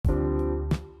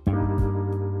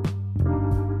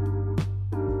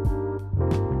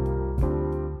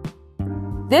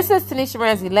This is Tanisha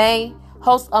Ramsey Lane,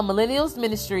 host of Millennials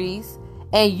Ministries,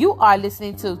 and you are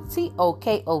listening to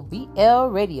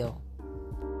TOKOVL Radio.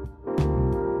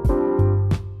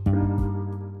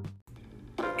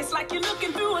 It's like you're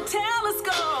looking through a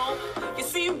telescope. You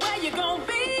see where you're gonna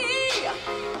be.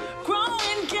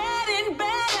 Growing, getting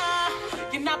better.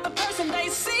 You're not the person they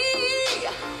see.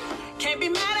 Can't be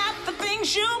mad at the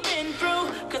things you've been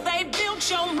through, 'cause they built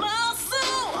your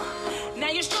muscle. Now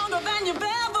you're stronger than you've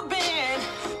ever been.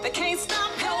 They can't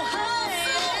stop your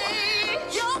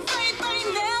hustle. Your faith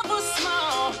ain't never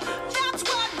small. That's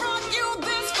what brought you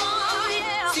this far.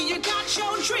 Yeah. See, you got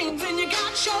your dreams and you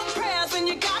got your prayers and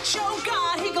you got your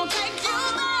God. He gon' take you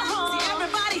there. See,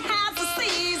 everybody has a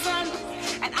season,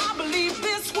 and I believe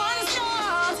this one's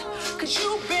yours. 'Cause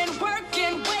you've been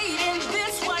working, waiting.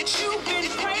 This what you've been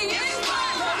praying for.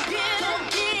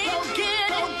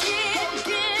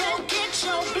 Go get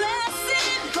your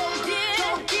blessing. Go get it.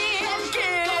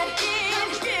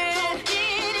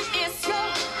 It's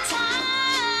your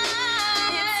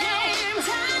time. It's your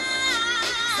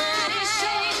time. It's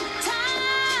your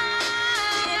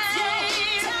time. It's your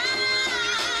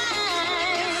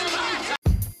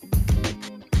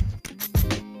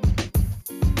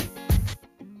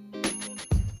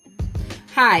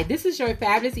Hi, this is your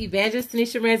fabulous evangelist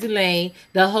Tanisha Ramsey Lane,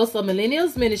 the host of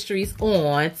Millennials Ministries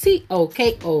on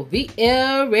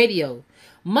TOKOVL Radio.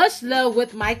 Much love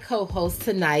with my co-host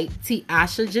tonight,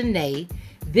 Tiasha Janae.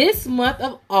 This month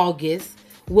of August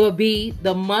will be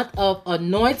the month of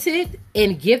anointed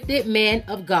and gifted man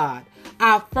of God.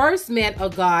 Our first man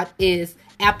of God is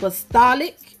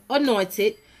apostolic,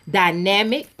 anointed,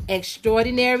 dynamic,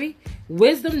 extraordinary,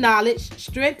 wisdom, knowledge,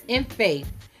 strength, and faith.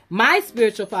 My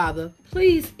spiritual father,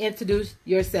 please introduce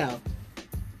yourself.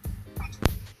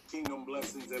 Kingdom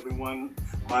blessings, everyone.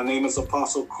 My name is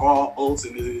Apostle Carl Oates,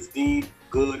 and it is indeed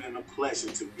good and a pleasure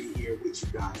to be here with you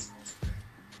guys.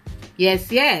 Yes.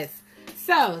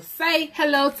 So, say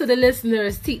hello to the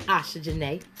listeners, Tiasha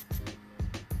Janae.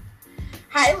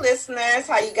 Hi, listeners.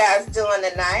 How you guys doing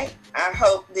tonight? I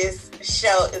hope this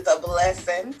show is a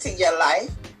blessing to your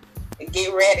life.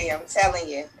 Get ready. I'm telling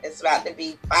you, it's about to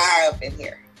be fire up in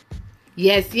here.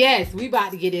 Yes. We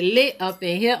about to get it lit up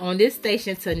in here on this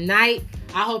station tonight.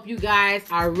 I hope you guys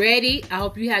are ready. I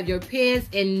hope you have your pens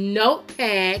and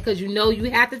notepad, because you know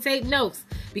you have to take notes,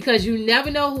 because you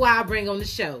never know who I'll bring on the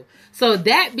show. So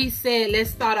that be said, let's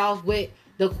start off with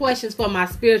the questions for my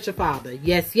spiritual father.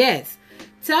 Yes.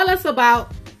 Tell us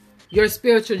about your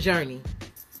spiritual journey.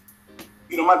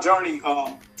 You know, my journey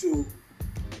to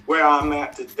where I'm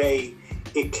at today,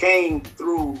 it came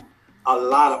through a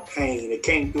lot of pain. It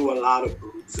came through a lot of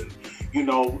bruising. You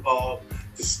know,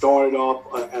 it started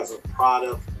off as a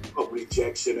product of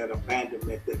rejection and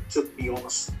abandonment that took me on a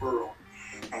swirl,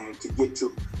 and to get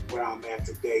to where I'm at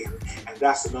today. And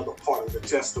that's another part of the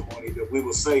testimony that we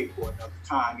will save for another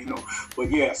time, you know. But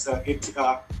yes, I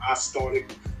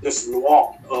started this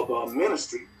walk of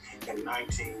ministry in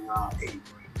 1983.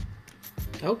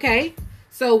 Okay.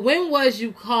 So when was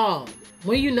you called?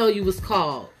 When you know you was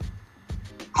called?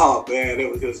 Oh man,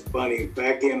 it was just funny.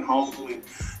 Back in home in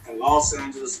Los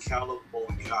Angeles,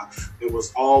 California, there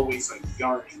was always a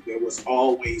yearning. There was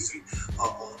always a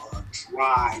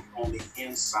drive on the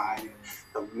inside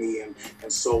of me. And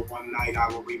so one night I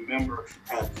will remember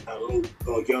as a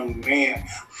young man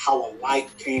how a light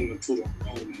came into the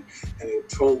room, and it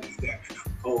told me that,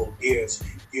 oh yes,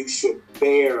 you should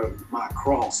bear my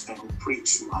cross and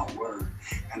preach my word.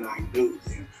 And I knew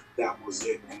then that was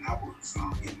it, and that was in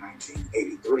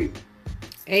 1983.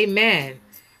 Amen.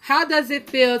 How does it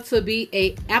feel to be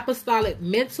a apostolic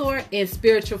mentor and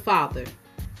spiritual father?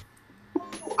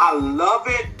 I love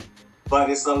it, but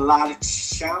it's a lot of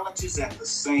challenges at the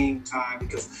same time,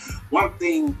 because one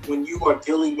thing, when you are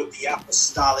dealing with the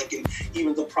apostolic and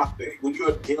even the prophetic, when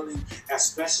you're dealing,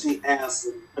 especially as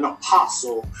an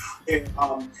apostle,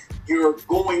 you're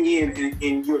going in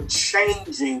and you're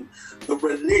changing the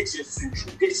religious and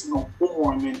traditional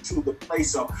form into the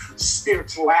place of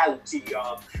spirituality.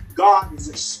 God is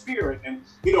a spirit, and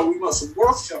you know we must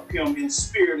worship him in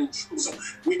spirit and truth. So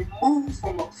we move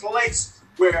from a place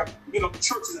where, you know,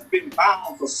 churches have been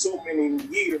bound for so many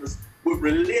years with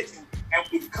religion, and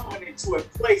we're coming into a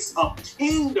place of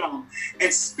kingdom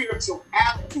and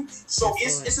spirituality. So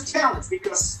it's a challenge,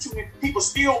 because too many people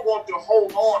still want to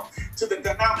hold on to the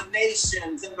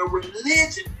denominations and the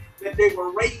religion that they were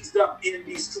raised up in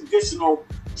these traditional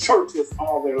churches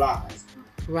all their lives.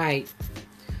 Right.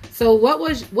 So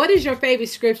what is your favorite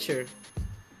scripture?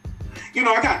 You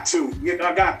know, I got two. And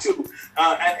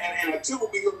the two will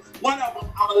be, one of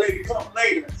them I'm going to let it come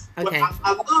later. Okay. But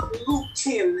I love Luke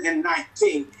 10 and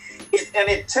 19. And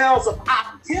it tells them,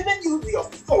 I've given you the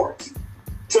authority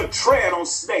to tread on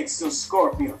snakes and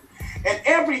scorpions. And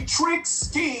every trick,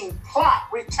 scheme, plot,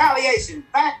 retaliation,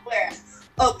 backlash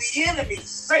of the enemy,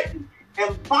 Satan,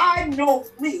 and by no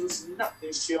means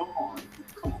nothing shall harm you.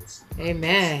 Come on.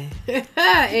 Amen.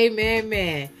 Amen,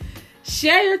 man.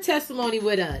 Share your testimony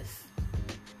with us.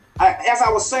 As I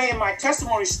was saying, my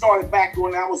testimony started back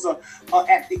when I was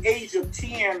at the age of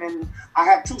 10, and I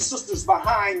have two sisters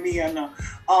behind me, and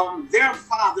their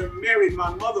father married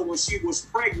my mother when she was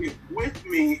pregnant with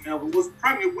me,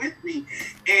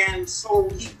 and so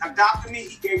he adopted me.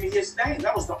 He gave me his name.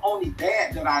 That was the only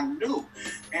dad that I knew,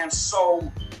 and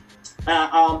so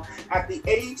at the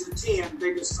age of 10,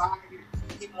 they decided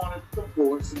he wanted a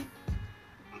divorce.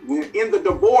 And in the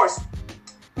divorce,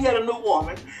 he had a new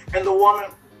woman, and the woman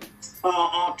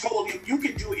told him, you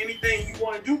can do anything you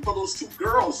want to do for those two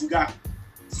girls you got,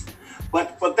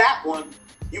 but for that one,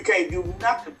 you can't do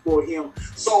nothing for him.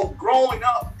 So growing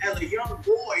up as a young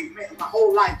boy, man, my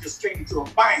whole life just came to a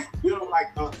bang,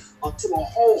 like to a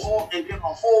whole halt, and then a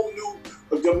whole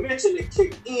new dimension that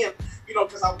kicked in,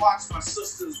 because I watched my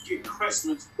sisters get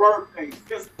Christmas, birthdays,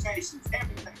 visitations,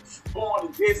 everything,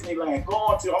 going to Disneyland,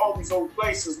 going to all these old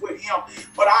places with him,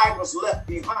 but I was left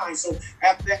behind. So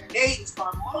at that age,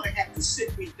 my mother had to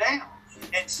sit me down,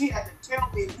 and she had to tell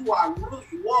me who I really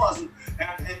was and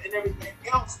everything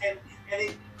else. And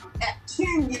at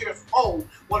 10 years old,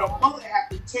 when a mother had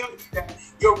to tell you that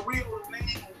your real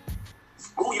name,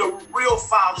 who your real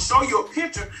father, show you a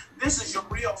picture, this is your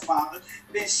real father,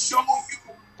 then show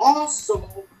you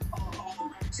also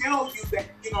tell you that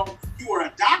you were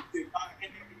adopted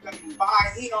and everything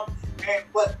by him,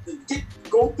 but to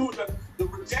go through the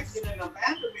rejection and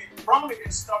abandonment from it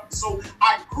and stuff. So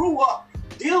I grew up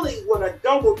dealing with a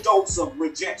double dose of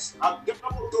rejection, a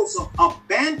double dose of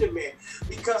abandonment,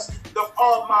 because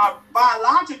my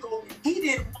biological, he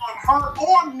didn't want her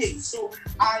or me. So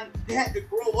I had to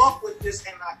grow up with this,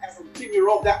 and as a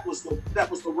 10-year-old, that was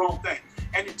the wrong thing.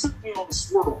 And it took me on the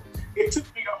swirl. It took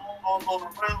me on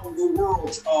around the world,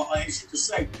 as you could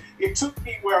say. It took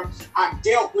me where I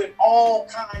dealt with all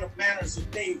kind of manners of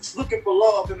things, looking for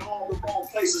love in all the wrong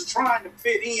places, trying to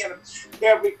fit in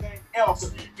everything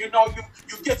else. You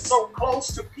get so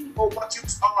close to people, but you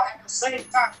at the same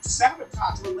time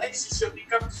sabotage relationship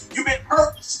because you've been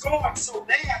hurt and scarred so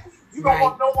bad. You don't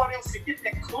want no one else to get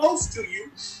that close to you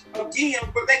again,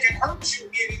 but they can hurt you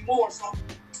anymore. So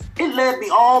it led me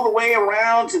all the way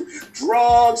around to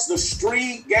drugs, the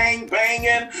street, gang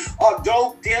banging,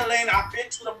 dope dealing. I've been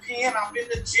to the pen, I've been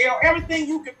to jail, everything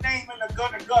you could name in the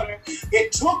gutter.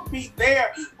 It took me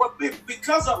there, but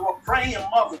because of a praying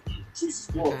mother,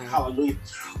 Jesus, Lord, hallelujah,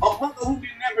 a mother who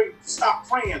didn't never stop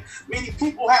praying. Many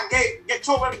people get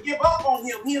told her to give up on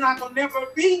him. He not gonna never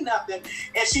be nothing.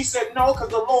 And she said no, because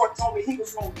the Lord told me he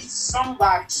was gonna be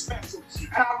somebody special.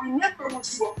 And I remember when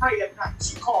she would pray at night,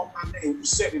 she called my name. You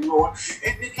said it, Lord.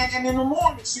 And in the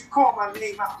morning, she called my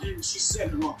name out and she said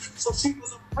it, Lord. So she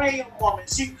was a praying woman.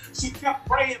 She kept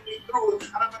praying me through it.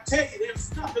 And I'm gonna tell you,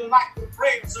 there's nothing like the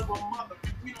prayers of a mother.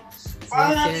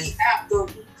 Finally, after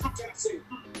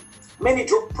many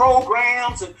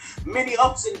programs and many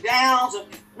ups and downs and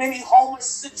many homeless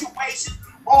situations,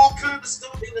 all kinds of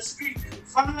stuff in the street.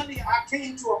 Finally, I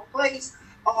came to a place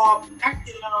back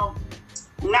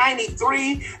in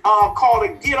 93 called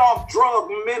a Get Off Drug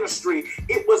Ministry.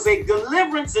 It was a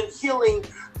deliverance and healing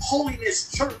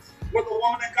holiness church where the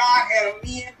woman of God had a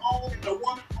men-owned and a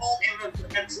woman-owned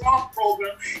and a drug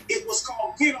program. It was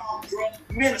called Get Off Drug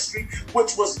Ministry,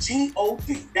 which was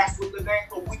G-O-D. That's what the name,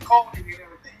 what we called it and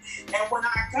everything. And when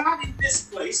I got in this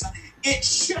place, it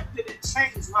shifted and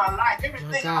changed my life.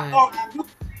 Everything I thought I knew,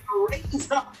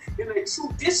 raised up in a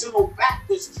traditional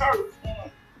Baptist church,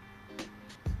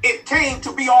 it came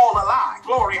to be all alive.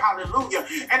 Glory, hallelujah.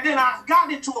 And then I got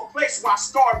into a place where I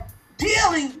started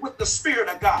dealing with the Spirit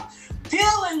of God,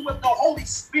 dealing with the Holy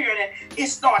Spirit, and it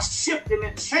started shifting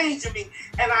and changing me.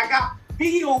 And I got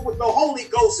filled with the Holy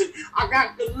Ghost, and I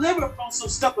got delivered from some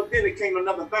stuff, but then it came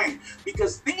another thing.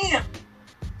 Because then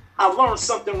I learned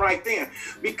something right then.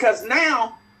 Because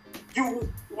now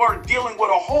you were dealing with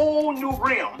a whole new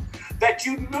realm that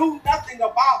you knew nothing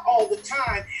about all the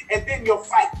time, and then your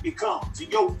fight becomes.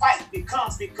 Your fight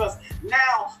becomes because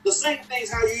now the same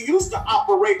things how you used to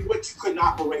operate, but you couldn't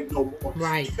operate no more.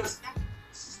 Right. Because now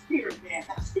the Spirit, man,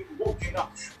 has been woken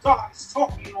up. God is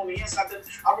talking on the inside.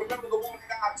 I remember the woman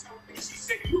God told me, she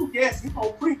said, you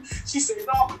don't preach. She said,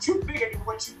 no, but you're bigger than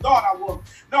what you thought I was.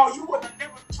 No, you would have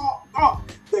never thought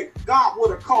that God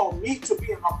would have called me to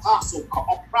be an apostle,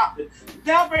 a prophet.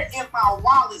 Never in my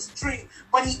wildest dream,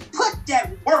 but he put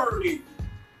that word in.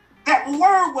 That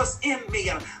word was in me,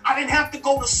 and I didn't have to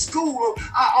go to school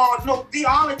or no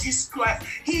theology class.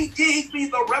 He gave me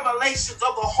the revelations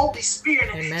of the Holy Spirit,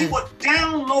 and Amen. he would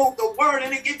download the word,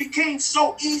 and it became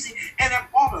so easy, and it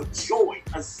brought a joy,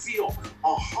 a zeal,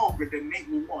 a hunger that made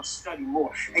me want to study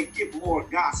more and get more of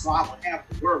God, so I would have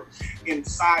the word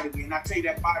inside of me. And I tell you,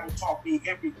 that Bible taught me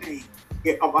everything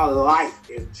about life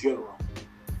in general.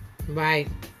 Right.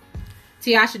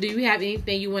 Tiasha, do you have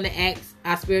anything you want to ask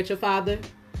our spiritual father?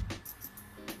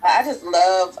 I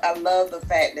love the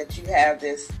fact that you have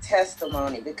this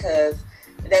testimony, because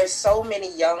there's so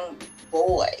many young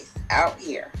boys out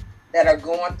here that are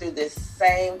going through this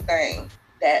same thing,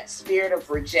 that spirit of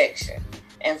rejection.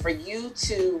 And for you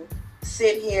to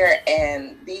sit here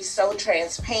and be so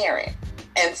transparent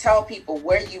and tell people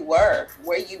where you were,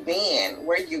 where you been,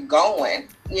 where you going,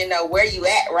 where you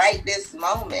at right this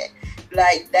moment,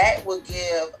 like that will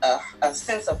give a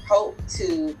sense of hope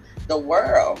to the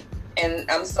world.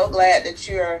 And I'm so glad that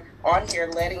you're on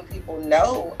here letting people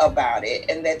know about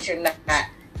it, and that you're not,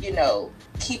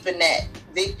 keeping that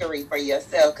victory for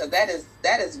yourself, because that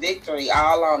is victory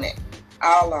all on it.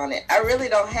 I really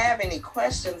don't have any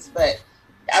questions, but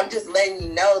I'm just letting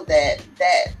you know that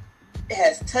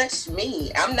has touched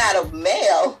me. I'm not a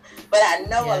male, but I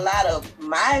know a lot of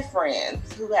my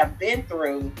friends who have been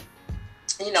through,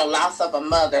 loss of a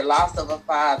mother, loss of a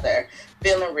father,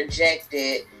 feeling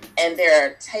rejected, and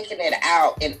they're taking it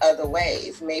out in other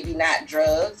ways. Maybe not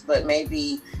drugs, but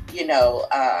maybe,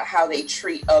 how they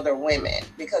treat other women,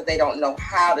 because they don't know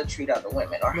how to treat other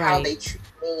women, or how they treat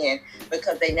men,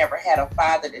 because they never had a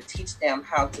father to teach them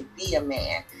how to be a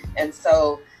man. And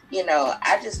so,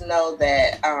 I just know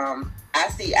that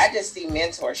I just see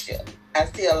mentorship. I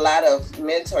see a lot of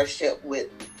mentorship with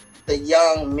the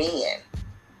young men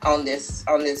on this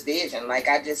vision. Like,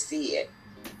 I just see it.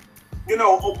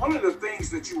 One of the things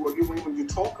that when you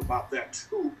talk about that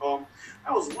too,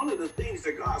 that was one of the things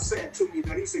that God said to me,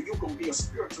 that he said, you're going to be a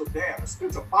spiritual dad, a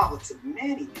spiritual father to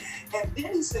many. And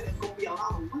then he said, there's going to be a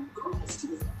lot of little girls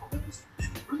too.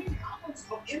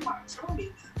 In my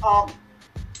journey,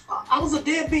 I was a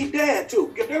deadbeat dad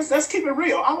too. Let's keep it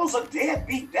real. I was a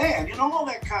deadbeat dad, all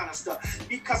that kind of stuff,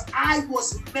 because I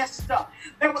was messed up.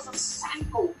 There was a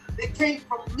cycle that came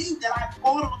from me that I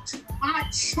brought on to my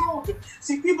children.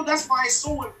 See, people, that's why it's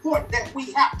so important that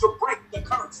we have to break the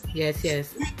curse. Yes.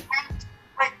 We have to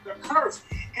break the curse.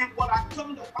 And what I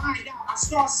come to find out, I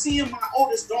start seeing my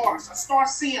oldest daughters. I start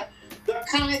seeing the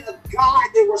kind of guy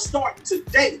they were starting to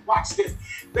date. Watch this.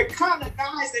 The kind of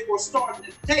guys they were starting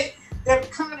to date. The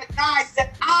kind of guys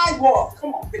that I was.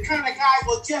 Come on. The kind of guys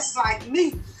were just like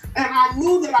me. And I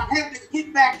knew that I had to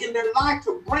get back in their life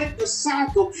to break the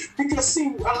cycle. Because, see,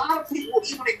 a lot of people,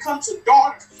 even when it comes to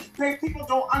daughters, people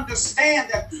don't understand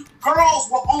that girls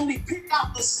will only pick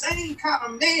out the same kind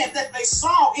of man that they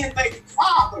saw in their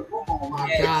father. Come on,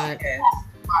 my God.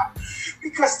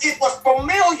 Because it was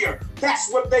familiar.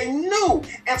 That's what they knew.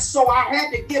 And so I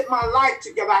had to get my life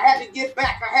together. I had to get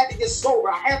back. I had to get sober.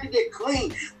 I had to get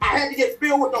clean. I had to get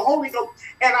filled with the Holy Ghost.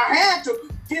 And I had to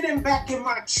get him back in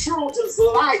my children's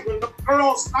life, in the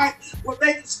girls' life, where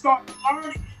they can start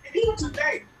learning. And even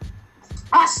today,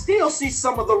 I still see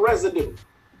some of the residue.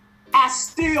 I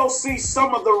still see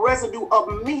some of the residue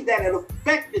of me that had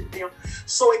affected them.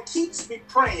 So it keeps me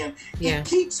praying. It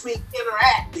keeps me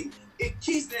interacting. It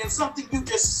keeps me, and something you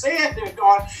just said there,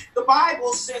 God. The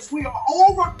Bible says we are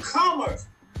overcomers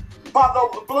by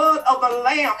the blood of the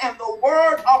Lamb and the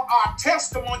word of our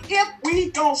testimony. If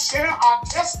we don't share our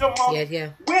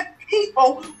testimony with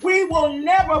people, we will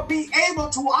never be able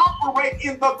to operate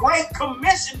in the great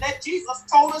commission that Jesus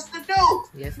told us to do.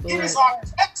 Yes, it is our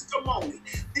testimony.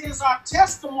 It is our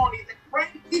testimony that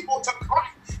brings people to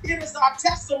Christ. It is our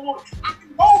testimony. I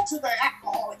can go to the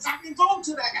alcoholics. I can go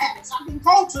to the addicts. I can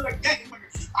go to the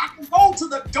gamers. I can go to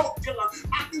the dope dealer.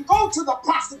 I can go to the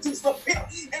prostitutes, the pimp,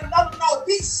 and let them know if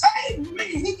he saved me,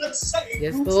 he can save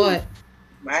you Lord. too.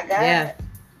 My God. Yeah.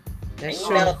 That's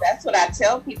true. That's what I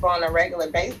tell people on a regular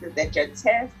basis, that your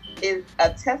test is a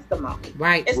testimony.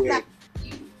 Right. It's not for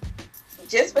you.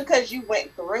 Just because you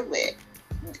went through it,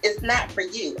 it's not for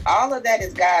you. All of that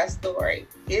is God's story.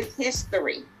 His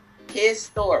history. His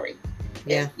story.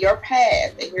 Yeah. It's your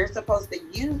past, and you're supposed to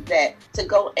use that to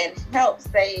go and help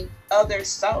save other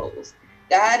souls.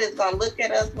 God is going to look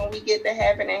at us when we get to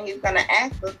heaven, and he's going to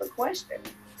ask us a question.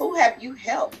 Who have you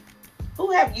helped?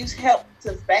 Who have you helped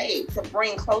to save, to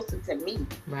bring closer to me?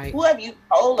 Right. Who have you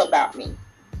told about me?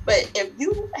 But if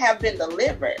you have been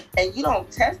delivered and you don't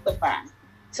testify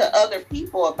to other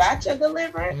people about your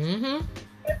deliverance,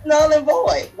 it's null and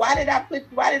void. Why did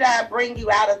I bring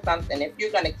you out of something if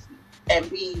you're going to keep and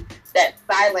be that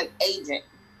silent agent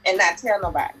and not tell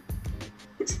nobody.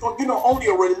 But only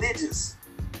a religious,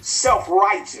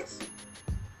 self-righteous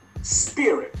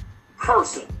spirit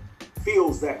person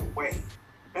feels that way.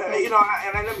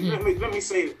 Let me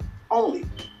say it only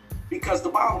because the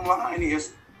bottom line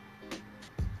is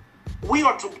we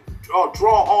are to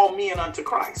draw all men unto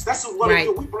Christ. That's what we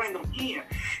do. We bring them in.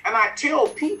 And I tell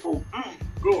people,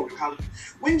 glory, hallelujah,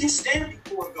 when you stand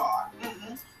before God,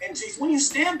 and Jesus, when you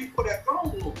stand before that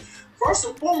throne room, first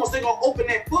and foremost, they're going to open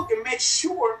that book and make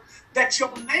sure that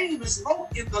your name is wrote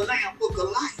in the Lamb Book of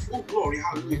Life. Oh, glory,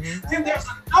 hallelujah. Then there's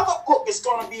another book that's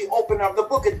going to be opened up, the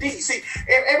book of deeds. See,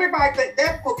 everybody think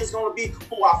that book is going to be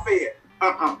who I fed.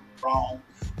 Wrong.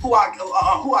 Who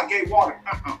I gave water.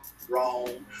 Wrong.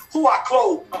 Who I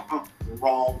clothed.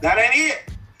 Wrong. That ain't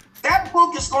it. That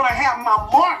book is going to have my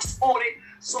marks on it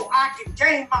so I can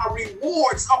gain my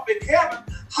rewards up in heaven.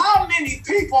 How many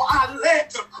people I led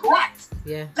to Christ?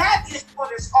 Yeah. That is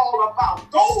what it's all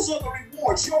about. Those are the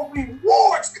rewards. Your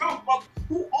rewards come from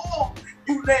who all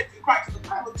you led to Christ. The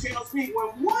Bible tells me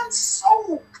when one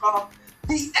soul comes,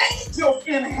 the angels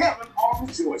in heaven are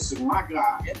rejoicing. My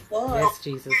God. Yes,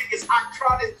 Jesus.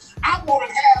 I want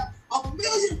to have 1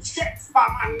 million checks by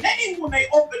my name when they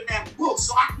open that book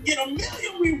so I can get 1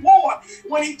 million reward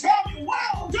when he tell me,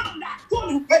 well done, I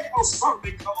couldn't pay for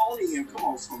something. Come on in. Come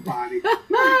on, somebody.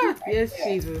 Yes,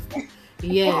 Jesus.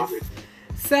 Yes.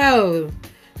 So,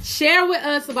 share with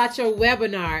us about your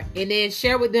webinar and then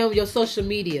share with them your social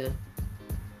media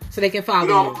so they can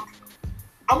follow you.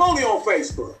 I'm only on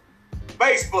Facebook.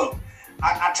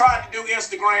 I tried to do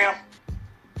Instagram.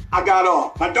 I got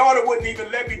off. My daughter wouldn't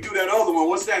even let me do that other one.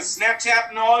 What's that? Snapchat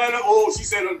and all that? Oh, she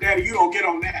said, oh, Daddy, you don't get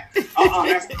on that. That's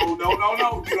no. You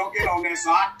don't get on that.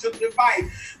 So I took the bite.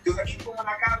 Because even when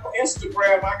I got on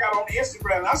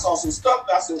Instagram, I saw some stuff.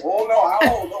 I said,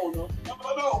 no.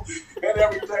 And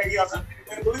everything else.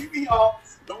 And believe me, y'all,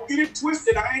 don't get it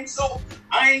twisted. I ain't so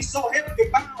heavily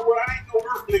bound where I ain't no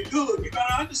earthly good. You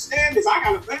gotta understand this. I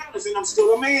got a balance and I'm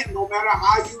still a man. No matter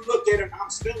how you look at it, I'm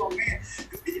still a man.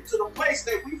 We get to the place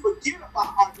that we forget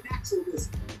about our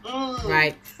naturalism.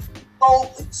 Right.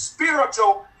 So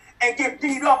spiritual and get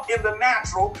beat up in the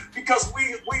natural because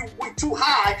we too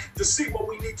high to see what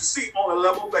we need to see on a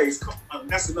level base.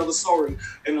 That's another story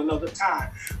in another time.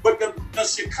 But the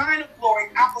Shekinah Glory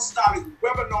Apostolic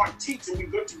Webinar Teaching, we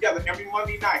go together every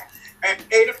Monday night at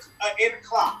 8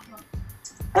 o'clock.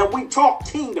 And we talk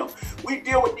kingdom. We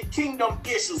deal with the kingdom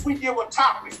issues. We deal with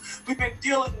topics. We've been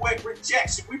dealing with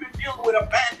rejection. We've been dealing with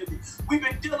abandonment. We've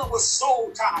been dealing with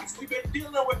soul ties. We've been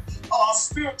dealing with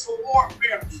spiritual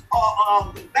warfare,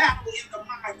 the battle in the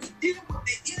mind. We're dealing with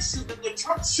the issues that the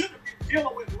church should have been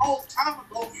dealing with a long time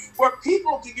ago, where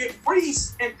people can get free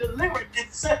and delivered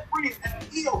and set free and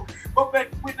healed. But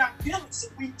we're not dealing, so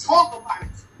we talk about it.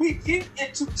 We get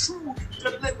into true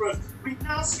deliverance,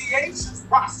 renunciations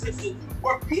processes,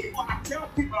 where people, I tell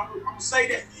people, I'm going to say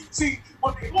that, see,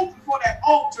 when they go before that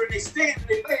altar and they stand and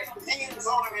they lay their hands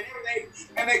on them and everything,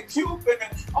 and they Cupid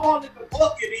and all in the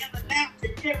bucket and the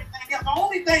napkin and everything else, the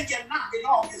only thing you're knocking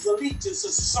off is allegiance,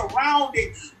 is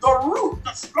surrounding the root,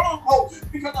 the stronghold,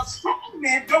 because a strong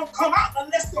man don't come out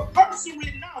unless the person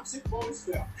renounces it for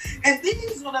himself. And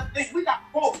these are the things, we got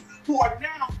folks who are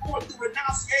now going through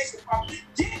renunciation from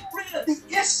getting rid of the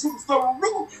issues, the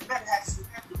root that has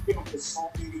been for so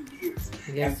many years.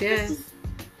 Yes.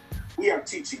 We are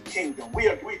teaching kingdom.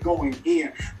 We're going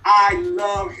in. I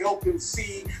love helping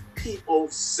see people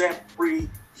set free,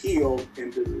 healed,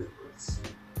 and deliverance.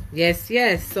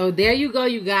 Yes. So there you go,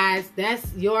 you guys.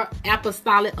 That's your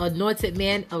apostolic anointed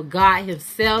man of God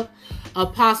himself,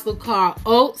 Apostle Carl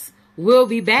Oates. We'll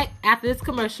be back after this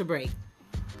commercial break.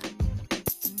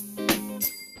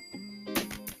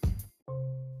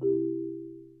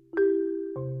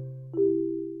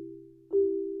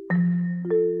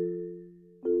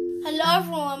 Hello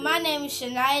everyone, my name is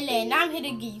Shania Lay, and I'm here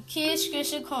to give you Kids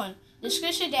Scripture Corner. The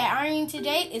scripture that I'm reading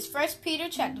today is 1 Peter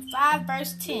chapter 5,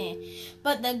 verse 10.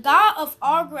 But the God of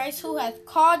all grace, who hath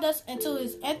called us into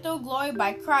his eternal glory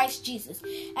by Christ Jesus,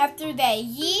 after that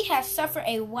ye have suffered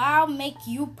a while, make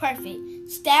you perfect,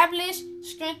 establish,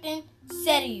 strengthen,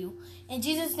 settle you. In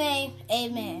Jesus' name,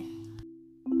 amen.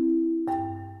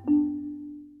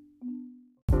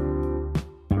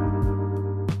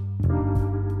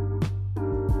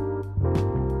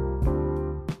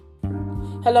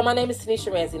 Hello, my name is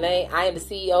Tanisha Ramsey Lane. I am the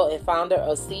CEO and founder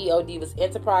of CEO Divas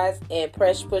Enterprise and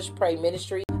Press Push Pray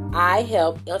Ministry. I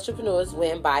help entrepreneurs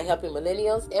win by helping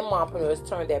millennials and mompreneurs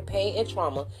turn their pain and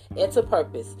trauma into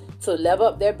purpose to level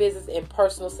up their business and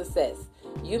personal success.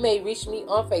 You may reach me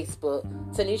on Facebook,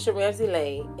 Tanisha Ramsey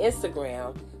Lane,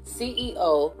 Instagram,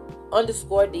 CEO_Diva,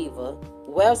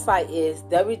 website is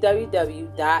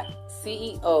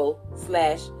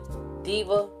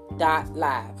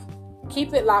www.ceo/diva.live.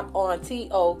 Keep it locked on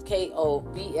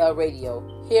TOKOVL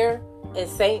Radio here in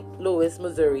St. Louis,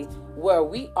 Missouri, where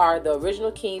we are the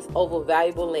original kings over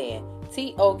valuable land.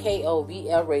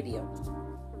 TOKOVL Radio.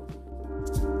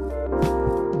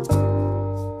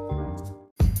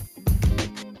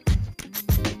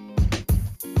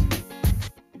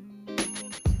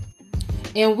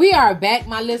 And we are back,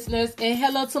 my listeners, and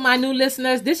hello to my new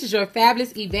listeners. This is your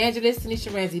fabulous evangelist,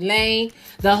 Tanisha Ramsey Lane,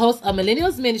 the host of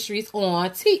Millennials Ministries on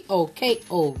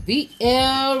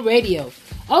TOKOVL Radio.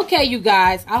 Okay, you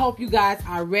guys, I hope you guys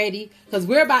are ready, because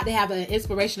we're about to have an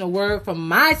inspirational word from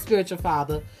my spiritual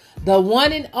father, the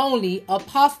one and only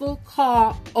Apostle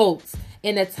Carl Oates.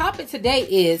 And the topic today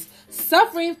is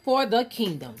suffering for the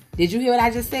kingdom. Did you hear what I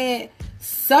just said?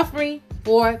 Suffering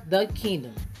for the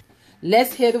kingdom.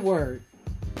 Let's hear the word.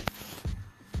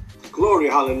 Glory,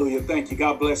 hallelujah. Thank you.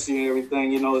 God bless you and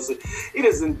everything. You know, it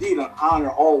is indeed an honor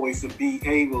always to be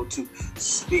able to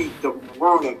speak the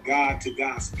word of God to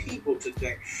God's people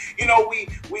today. You know, we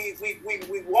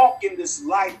walk in this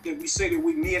life that we say that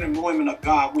we men and women of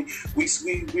God. We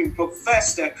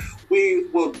profess that we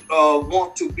will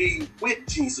want to be with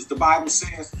Jesus. The Bible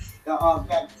says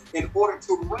that in order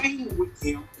to reign with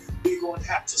him, we're going to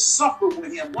have to suffer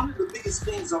with him. One of the biggest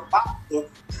things about the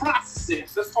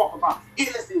process, let's talk about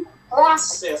it, is the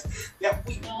process that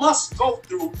we must go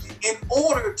through in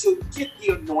order to get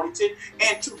the anointing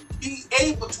and to be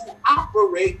able to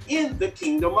operate in the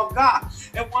kingdom of God.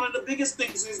 And one of the biggest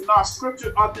things is in our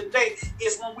scripture of the day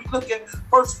is when we look at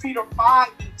 1 Peter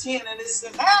 5:10, and it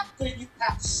says, after you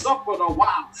have suffered a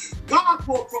while, God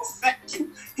will perfect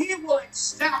you. He will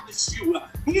establish you.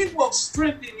 He will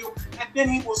strengthen you, and then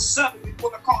he will settle you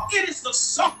for the call. It is the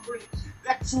suffering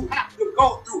that you have to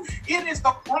go through. It is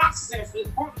the process. It's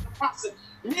part of the process.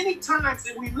 Many times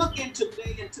that we look in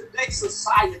today's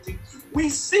society, we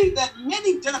see that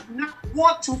many do not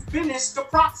want to finish the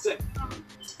process.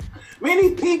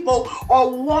 Many people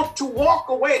want to walk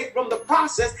away from the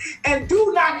process and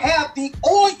do not have the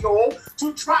oil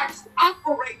to try to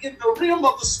operate in the realm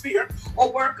of the spirit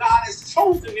or where God has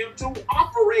chosen them to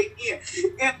operate in.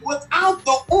 And without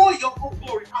the oil, oh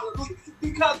glory, hallelujah,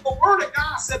 because the word of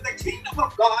God said the kingdom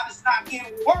of God is not in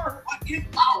word but in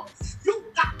power.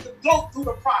 You've got to go through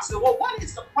the process. Well, what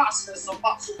is the process,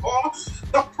 Apostle Paul?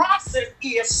 The process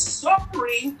is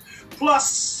suffering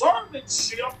plus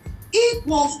servantship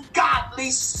equals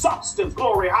godly substance.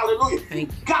 Glory, hallelujah.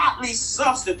 Godly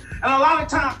substance. And a lot of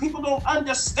times people don't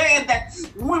understand that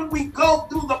when we go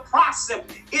through the process,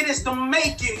 it is the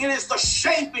making, it is the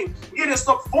shaping, it is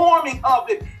the forming of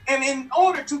it. And in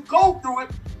order to go through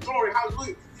it, glory,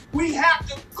 hallelujah, we have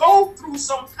to go through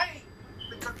some pain.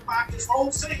 Because his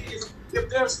whole saying is, if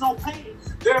there's no pain,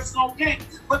 there's no gain.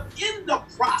 But in the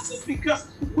process, because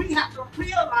we have to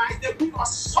realize that we are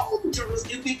soldiers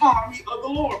in the army of the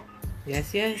Lord.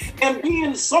 Yes, yes. And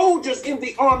being soldiers in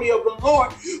the army of the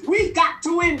Lord, we got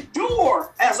to endure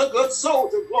as a good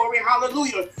soldier. Glory,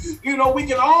 hallelujah. You know, we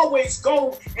can always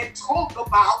go and talk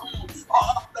about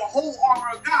the whole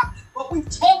armor of God, but we're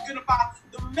talking about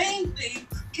the main thing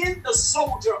in the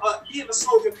soldier, in the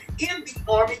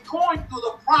army, going through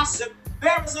the process.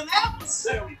 There is an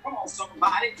adversary, come on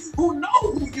somebody, who know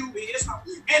who you is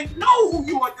and know who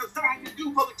you are designed to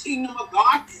do for the kingdom of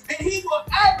God, and he will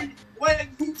every way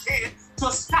he can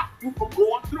to stop you from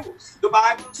going through. The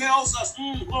Bible tells us,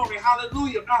 glory,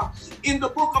 hallelujah, in the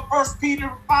book of 1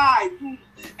 Peter 5,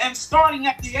 and starting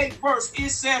at the 8th verse,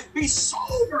 it says, be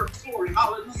sober, glory,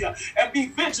 hallelujah, and be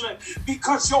vigilant,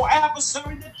 because your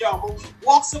adversary, the devil,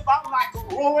 walks about like a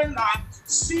roaring lion,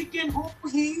 seeking whom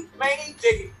he may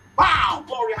devour. Wow,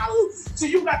 glory, hallelujah. So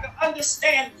you got to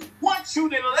understand, once you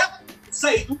done left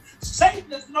Satan,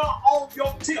 Satan is not on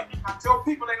your tip. I tell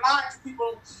people, they lie to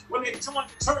people when they join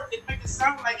the church, they make it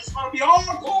sound like it's going to be all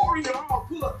glory and all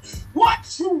good.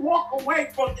 Once you walk away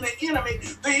from the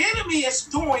enemy is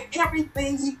doing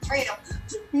everything he can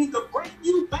to either bring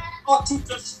you back or to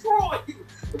destroy you.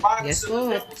 The Bible says the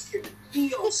devil's here to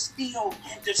kill, steal,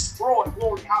 and destroy.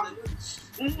 Glory, hallelujah.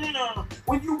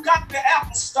 When you got the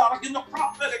apostolic and the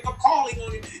prophetic calling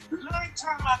on you, 9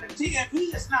 times out of 10,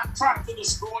 he is not trying to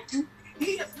destroy you.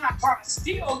 He is not trying to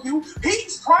steal you.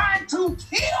 He's trying to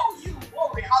kill you.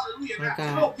 Glory, hallelujah.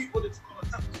 Now, know people that's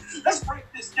going to let's break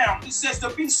this down. He says to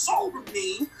be sober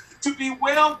means to be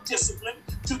well disciplined,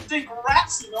 to think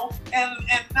rational and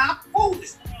not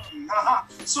foolish.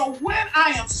 So when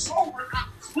I am sober, I'm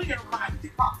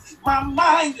clear-minded. My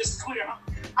mind is clear.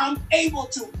 I'm able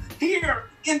to hear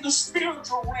in the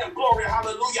spiritual realm. Glory,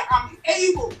 hallelujah. I'm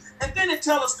able. And then it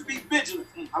tells us to be vigilant.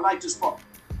 I like this part.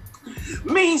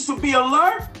 Means to be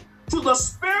alert to the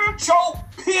spiritual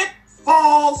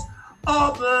pitfalls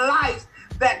of life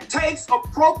that takes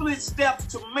appropriate steps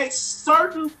to make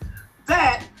certain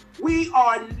that we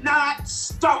are not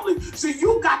stumbling. See,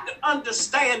 you got to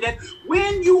understand that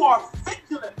when you are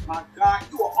vigilant, my God,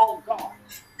 you are on guard.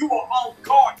 You are on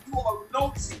guard. You are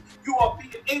noticing. You are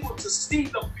being able to see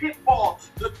the pitfall,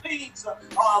 the things, the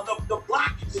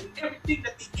blockage, and everything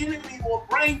that the enemy will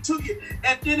bring to you.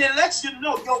 And then it lets you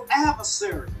know your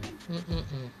adversary,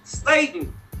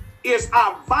 Satan, is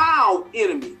our vile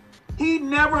enemy. He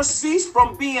never ceased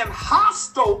from being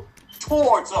hostile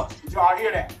towards us. Did y'all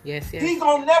hear that? Yes, yes. He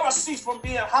gonna never cease from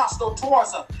being hostile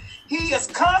towards us. He is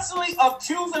constantly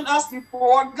accusing us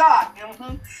before God.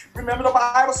 Remember, the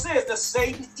Bible says that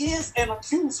Satan is an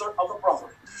accuser of the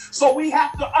brethren. So we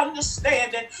have to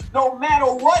understand that no matter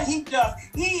what he does,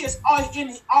 he is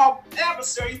our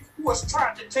adversary who is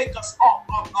trying to take us off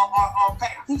our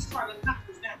path. He's trying to knock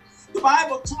us down. The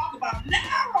Bible talks about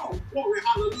narrow, glory,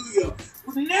 hallelujah.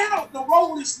 Narrow, the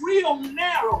road is real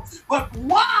narrow, but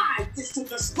wide is to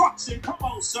destruction. Come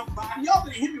on, somebody. Y'all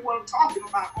can hear me what I'm talking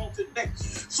about on today.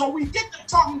 So we get to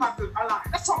talking about the lion.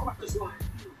 Let's talk about this lion.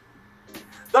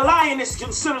 The lion is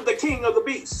considered the king of the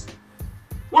beasts.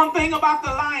 One thing about the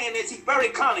lion is he's very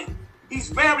cunning. He's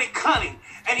very cunning,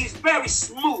 and he's very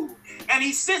smooth. And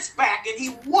he sits back and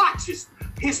he watches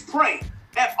his prey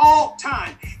at all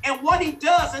time. And what he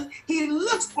does is he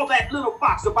looks for that little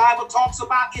fox. The Bible talks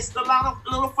about it's the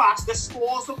little fox that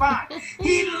spoils the vine.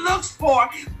 He looks for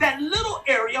that little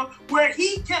area where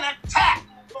he can attack.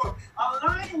 A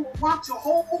lion will watch a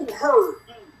whole herd.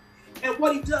 And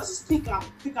what he does is pick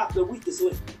out the weakest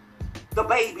link, the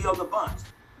baby of the bunch.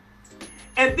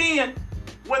 And then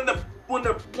when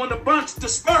the bunch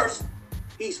disperse,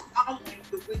 he's following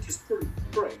the weakest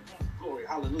prey. Glory,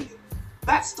 hallelujah.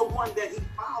 That's the one that he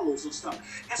follows and stuff.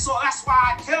 And so that's why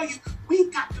I tell you, we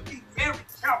got to be very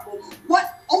careful.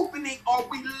 What opening are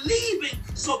we leaving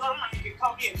so the lion can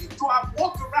come in? Do I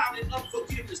walk around in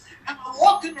unforgiveness? Am I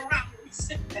walking around with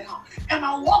resentment? Am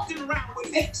I walking around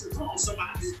with hatred? Come on,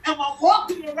 somebody. Am I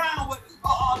walking around with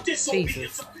disobedience?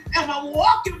 Jesus. Am I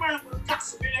walking around with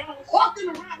gossiping? Am I walking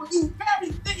around with these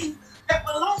very things that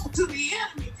belong to the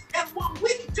enemy? And when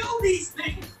we do these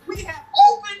things, we have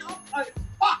opened up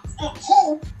a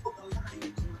hole for the lion to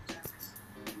attack us.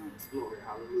 Glory,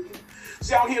 hallelujah.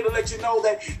 See, I'm here to let you know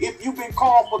that if you've been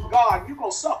called for God, you're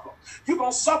going to suffer. You're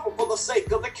going to suffer for the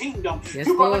sake of the kingdom. Yes,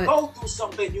 you're going to Lord. go through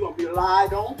something. You're going to be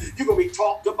lied on. You're going to be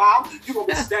talked about. You're going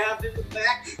to be stabbed in the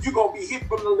back. You're going to be hit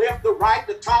from the left, the right,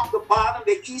 the top, the bottom,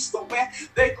 the east, the west.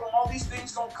 All these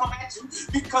things going to come at you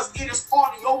because it is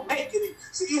part of your making.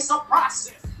 See, it's a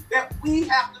process that we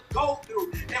have to go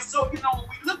through. And so, when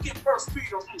we look at 1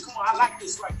 Peter, come on, I like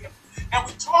this right here. And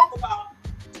we talk about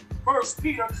 1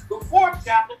 Peter, the 4th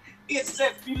chapter, it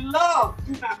says, Beloved,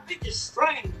 do not think it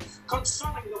strange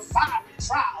concerning the fiery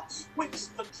trial, which is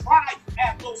the trial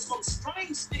as though some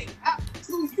strange thing happened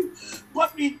to you,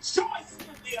 but rejoice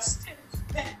in the extent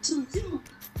that to you,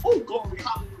 oh glory,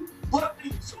 hallelujah, but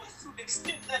rejoice to the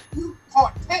extent that you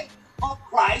partake of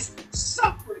Christ's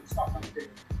suffering. Stop right there.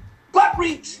 But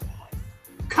rejoice.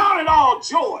 Count it all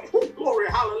joy. Oh, glory,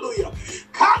 hallelujah.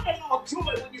 Count it all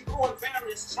joy when you go in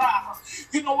various trials.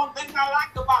 One thing I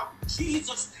liked about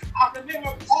Jesus, I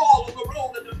remember Paul on the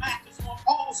road to Damascus. When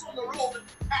Paul's on the road to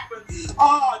Damascus,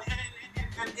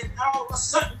 and all of a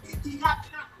sudden, he got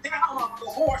knocked down on the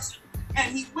horse,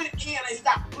 and he went in and he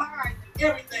got blind and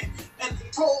everything. And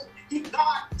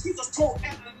Jesus told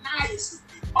Ananias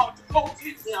to go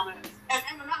get him. And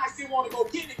Ananias didn't want to go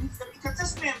get him. He said, because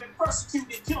this man been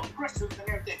persecuted and killing Christians and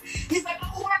everything. He said,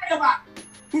 don't worry about it.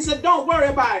 He said, don't worry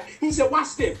about it. He said,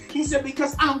 watch this. He said,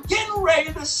 because I'm getting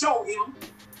ready to show him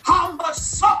how much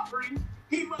suffering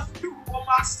he must do for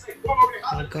my sake. Glory,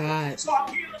 hallelujah. Oh, God. So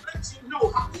I'm here to let you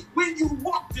know how when you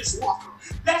walk this walk,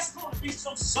 there's going to be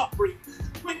some suffering.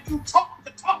 When you talk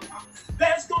the talk,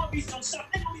 there's going to be some suffering.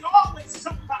 There's going to be always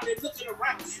somebody looking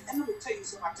around. And let me tell you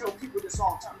something. I tell people this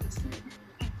all the time.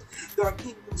 There are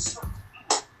evil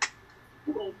circles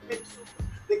who don't think so.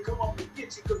 They come up and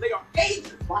get you because they are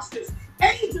agents. Watch this.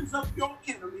 Agents of your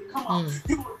enemy. Come on.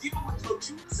 You're going to deal with your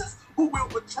Judases who will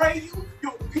betray you,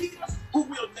 your Peters who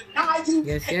will deny you,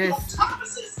 and your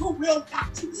Thomases who will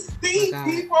doubt you. These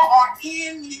people are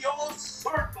in your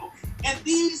circle. And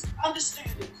these,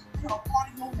 understanding, they are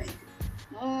part of your making.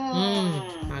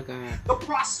 My God. The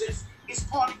process is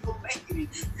part of your making.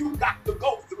 You got to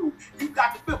go through. You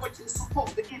got to feel what you're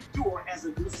supposed to endure as a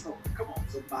good soldier. Come on,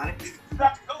 somebody. You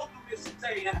got to go through this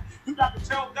today. You got to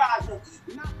tell God,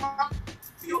 not my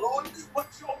will, Lord, but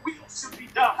your will should be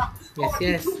done. Lord,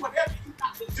 yes. You do whatever you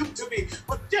got to do to me,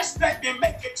 but just let me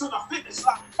make it to the finish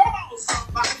line. Come on,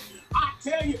 somebody. I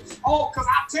tell you, because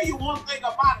I tell you one thing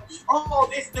about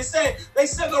it. They say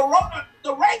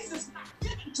the race is not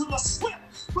given to the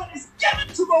swift, but it's given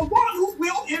to the one who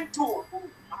will endure. Oh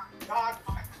my God,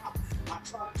 my God. I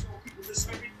try to tell people this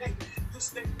every day. This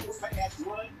thing goes fast,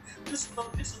 right? This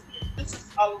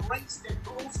is a race that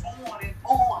goes on and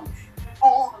on and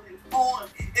on and on.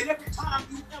 And every time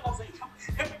you elevate,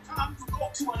 every time you go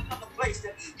to another place,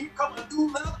 that here comes a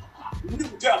new level,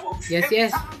 new devil. Every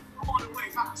time you go away,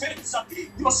 I'll tell you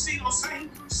something. You'll see those same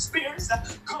spirits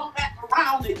that come back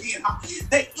around again.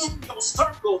 They in your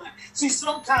circle. See,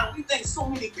 sometimes we think so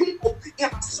many people in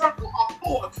a circle are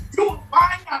for. You will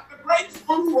find out the greatest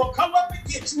one who will come up and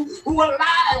get you, who will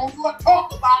lie on you, who will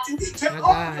talk about you, tell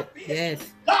all the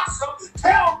business, gossip,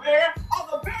 tell bear, are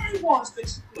the very ones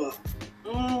that you love.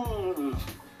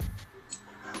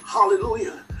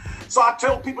 Hallelujah. So I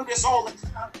tell people this all the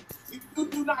time. You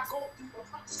do not go through the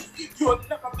process. You'll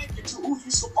never make it to who you're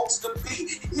supposed to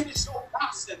be. It is your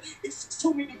process. It's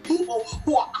too many people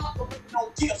who are operating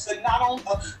on gifts and not on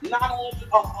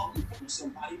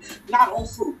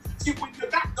fruit. See, when you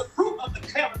got the fruit of the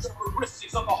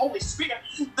characteristics of the Holy Spirit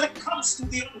that comes through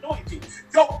the anointing,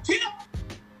 your gift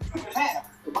you can have.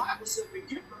 The Bible says the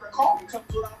gift of the calling comes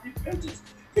without repentance.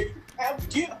 If you have the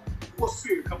gift, what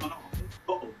spirit coming off?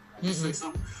 Say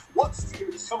something. What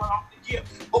spirit is coming off the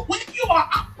gift? But when you are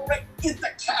operating in the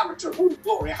character, oh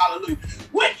glory, hallelujah.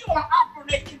 When you are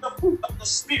operating in the fruit of the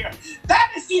Spirit,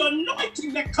 that is the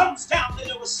anointing that comes down to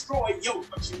destroy you.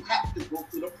 But you have to go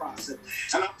through the process.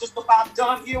 And I'm just about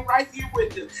done here, right here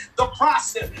with this. The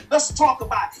process. Let's talk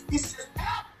about it. He says,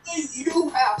 after you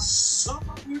have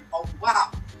suffered a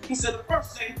while, he said the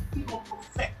first thing, he's going to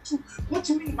perfect you. What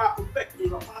you mean by perfecting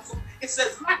you, Apostle? It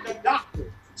says, like a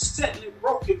doctor settling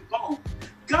broken bones,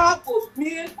 God will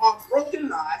mend our broken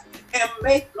lives and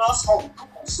make us whole. Come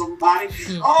on, somebody.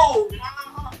 Oh,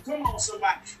 my, come on,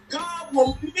 somebody. God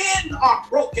will mend our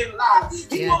broken lives.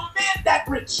 He will mend that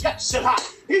rejection.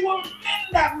 He will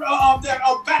mend that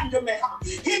abandonment.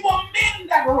 He will mend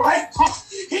that rape.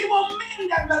 He will mend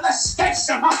that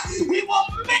molestation. He will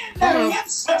mend that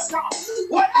incest.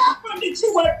 Whatever that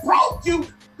you would have broke you,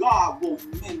 God will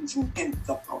mend you in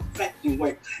the perfecting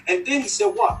way. And then he said,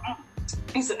 what?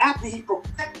 He said, after he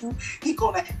perfects you, he's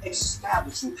going to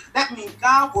establish you. That means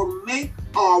God will make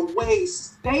our ways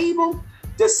stable.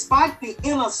 Despite the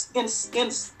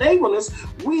instableness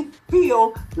we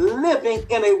feel living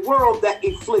in a world that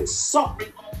inflicts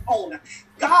suffering on us.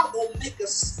 God will make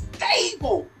us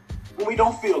stable when we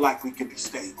don't feel like we can be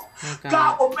stable. Okay.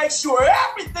 God will make sure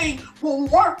everything will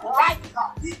work right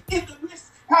in the midst.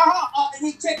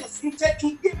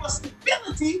 He give us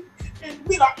stability, and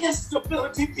we are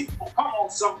instability people. Come on,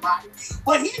 somebody.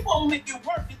 But he will make it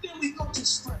work, and then we go to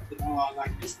strengthen. Oh, I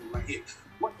like this one right here.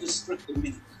 What does strengthen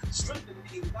mean? Strengthen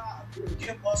means God will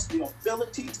give us the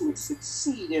ability to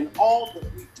succeed in all that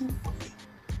we do for him.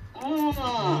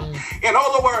 In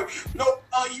other words,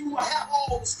 you will have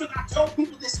all the strength. I tell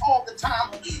people this all the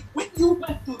time. When you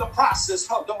went through the process,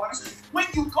 when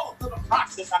you go through the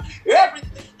process,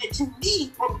 everything that you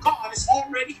need from God is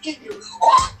already in you.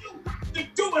 All you have to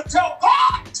do is tell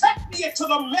God, take me into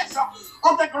the measure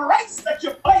of the grace that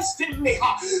you placed in me,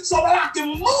 so that I can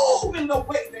move in the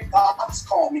way that God has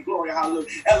called me. Glory, hallelujah.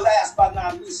 And last but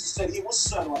not least, he said he will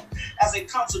settle as a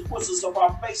consequence of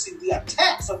our facing the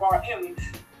attacks of our enemy.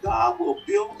 God will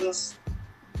build us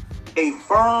a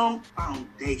firm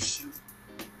foundation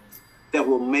that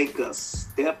will make us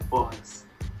steadfast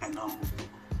and unmovable.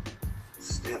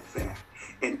 Steadfast.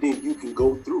 And then you can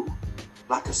go through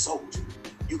like a soldier.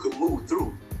 You can move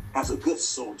through as a good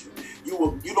soldier.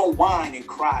 You don't whine and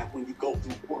cry when you go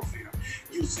through warfare.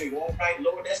 You say, all right,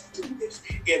 Lord, let's do this.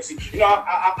 And see, I'm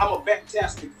a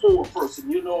fantastic forward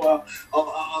person.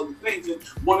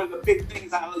 One of the big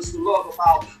things I used to love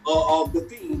about the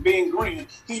theme, Ben Green,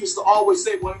 he used to always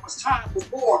say when it was time for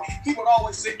war, he would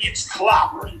always say, it's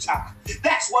clobbering time.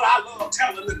 That's what I love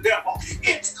telling the devil.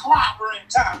 It's clobbering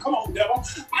time. Come on, devil.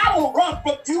 I don't run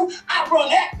from you. I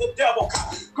run at the devil.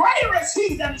 Greater is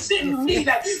he that is in me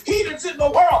than he that's in the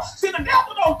world. See, the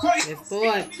devil don't come.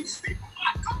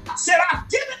 I said, I've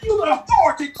given you the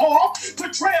authority, Carl, to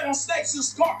tread on snakes and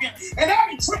scorpions and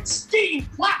every trick, scheme,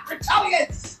 plot,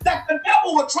 retaliate that the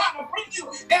devil will try to bring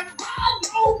you. And by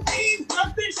no means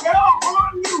nothing shall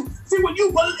harm you. See, when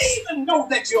you believe and know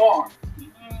that you are,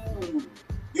 you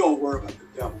don't worry about the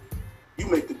devil. You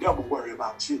make the devil worry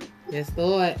about you. Yes,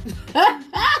 Lord.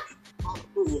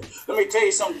 Let me tell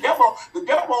you something. The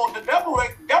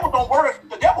devil don't worry.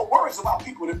 The devil worries about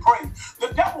people that pray.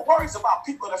 The devil worries about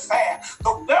people that fast.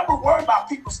 The devil worries about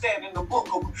people standing in the book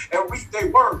and read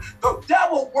their word. The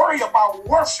devil worry about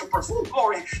worshipers. Oh,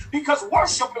 glory. Because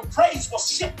worship and praise will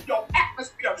shift your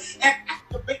atmosphere and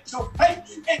activate your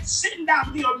faith and send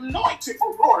down the anointing,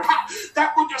 oh, glory,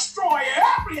 that will destroy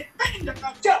everything that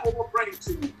the devil will bring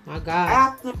to you. My God.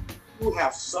 After you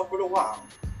have suffered a while,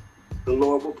 the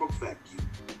Lord will perfect you.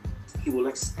 He will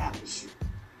establish you.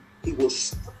 He will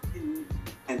strengthen you,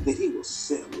 and then he will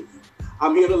settle you.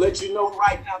 I'm here to let you know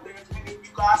right now, there's many of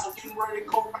you guys are getting ready to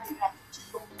go right now to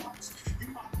your promise.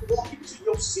 You're about to walk into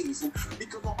your season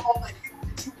because of all the healing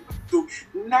that you went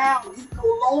through. Now he's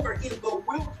no longer in the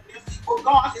wilderness, but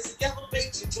God has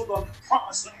elevated you to the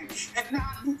promised land. And now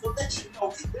I need to let you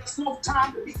know there's no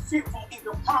time to be fearful in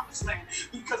the promised land,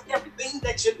 because everything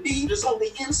that you need is on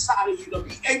the inside of you to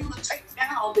be able to take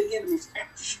down the enemy's camp.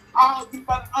 You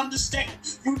better understand,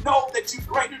 you know that you're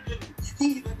greater than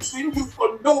he that's in you,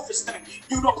 for know this thing.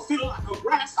 You don't feel like a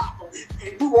grasshopper,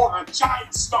 and you are a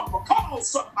giant stumper. Come on,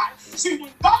 somebody. See,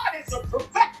 when God is to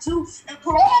perfect you and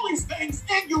put all these things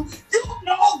in you, you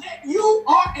know that you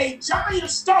are a giant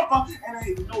stumper, and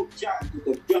ain't no giant that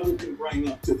the devil can bring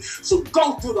up to. So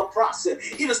go through the process.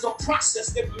 It is the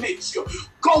process that makes you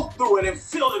go through it and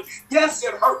feel it. Yes,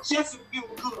 it hurts. Yes, it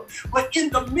feels good. But in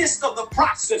the midst of the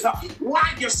process, while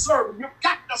you're serving, you've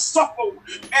got to suffer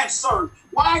and serve.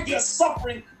 While you're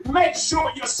suffering, make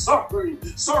sure you're serving.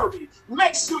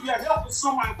 Make sure you're helping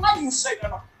somebody. Why do you say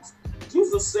that?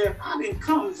 Jesus said, I didn't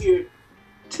come here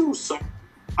to serve.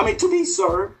 To be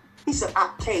served. He said,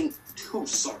 I came to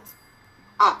serve.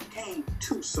 I came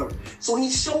to serve. So he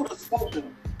showed us both of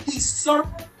them. He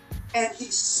served and he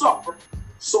suffered.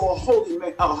 So a holy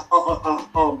man,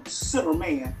 a sinner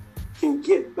man can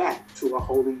get back to a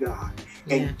holy God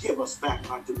and give us back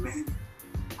our humanity.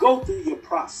 Go through your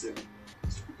process.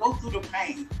 Go through the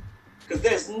pain. Because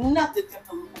there's nothing that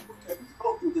the Lord can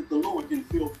go through that the Lord didn't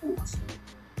feel for us.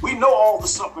 We know all the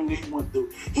suffering that he went through.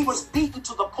 He was beaten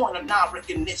to the point of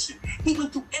non-recognition. He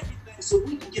went through everything so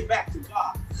we can get back to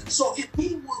God. So if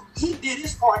he did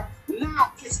his part,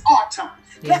 now it's our time.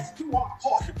 Let's do our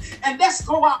part. And let's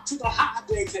go out to the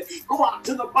highways and go out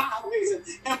to the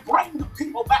byways and bring the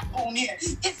people back on in.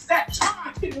 It's that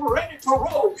time. Get ready to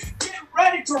roll. Get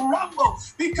ready to rumble.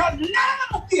 Because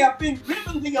now we have been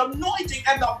given the anointing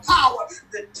and the power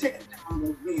to tear down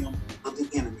the realm of the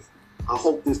enemy. I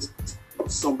hope this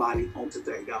helps somebody on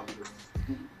today. God bless.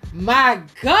 My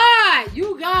God,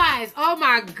 you guys, oh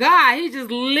my God, he just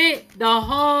lit the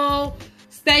whole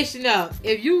station up.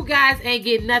 If you guys ain't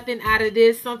getting nothing out of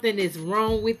this, something is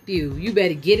wrong with you. You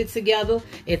better get it together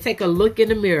and take a look in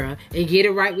the mirror and get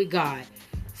it right with God.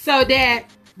 So, Dad,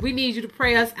 we need you to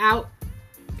pray us out.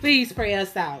 Please pray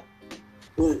us out.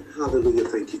 Hallelujah.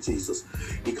 Thank you, Jesus.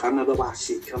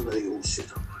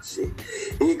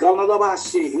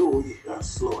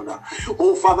 Yes, Lord.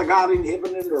 Oh, Father God in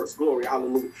heaven and earth, glory,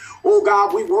 hallelujah. Oh,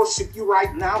 God, we worship you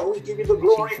right now. We give you the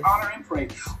glory, honor, and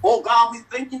praise. Oh, God, we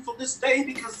thank you for this day,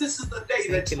 because this is the day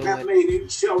that you have made, and we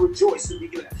shall rejoice and be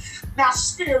glad. Now,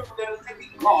 Spirit of the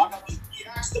living God, we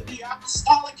ask to be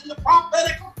apostolic in the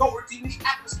prophetic authority in the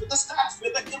atmosphere, the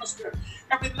stratosphere, the hemisphere,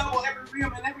 every level, every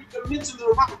realm, and every dimension of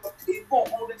the life of the people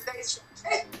on the day shall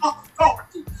take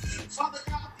authority. Father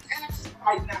God, we ask you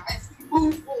right now, as we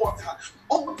move forward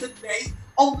over today,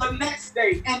 on the next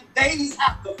day, and days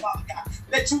after, Father God,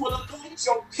 that you will anoint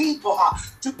your people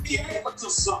to be able to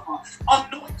suffer,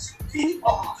 anoint your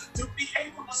people to be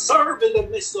able to serve in the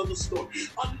midst of the storm,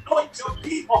 anoint your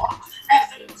people as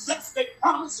they possess their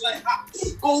promised land.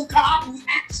 Oh God, we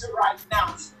ask you right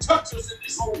now, touch us in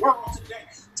this whole world today.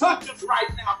 Touch us right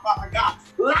now, Father God.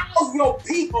 Allow your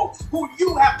people who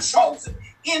you have chosen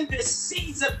in this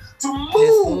season to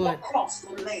move across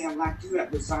the land like you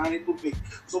have designed it to be.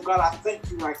 So God, I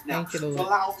thank you right now for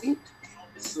allowing me to be on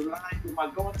this line with my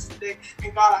daughters today.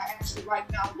 And God, I ask you right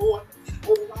now, Lord,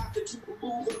 oh God, that you will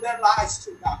move in their lives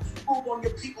too, God. Move on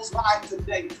your people's lives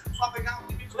today. Father God,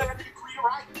 we declare and decree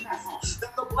right now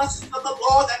that the blessings of the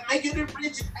Lord that maketh it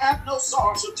rich and have no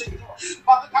sorrow shall take it on.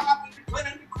 Father God, we declare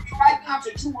and decree right now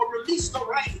that you will release the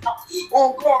rain.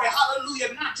 Oh, glory,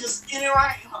 hallelujah, not just any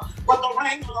rain, but the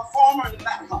rain of the former and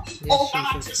latter. Oh,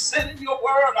 God, just send in your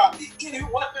word, any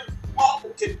weapon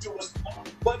formed can do us harm,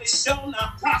 but it shall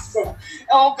not prosper.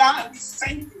 Oh, God, we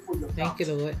thank you for your promise. Thank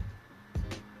you, Lord.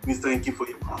 We thank you for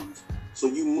your promise. So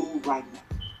you move right now.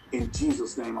 In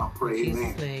Jesus' name I pray.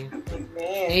 Amen. Name.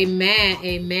 Amen.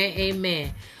 Amen.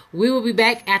 Amen. We will be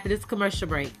back after this commercial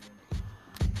break.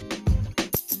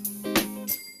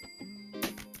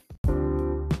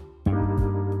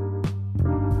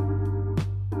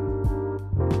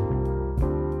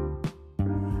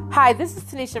 Hi, this is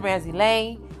Tanisha Ramsey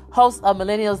Lane, host of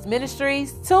Millennials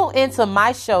Ministries. Tune into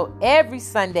my show every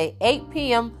Sunday, 8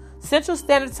 p.m. Central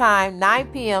Standard Time, 9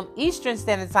 p.m. Eastern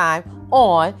Standard Time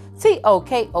on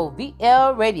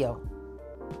TOKOVL Radio.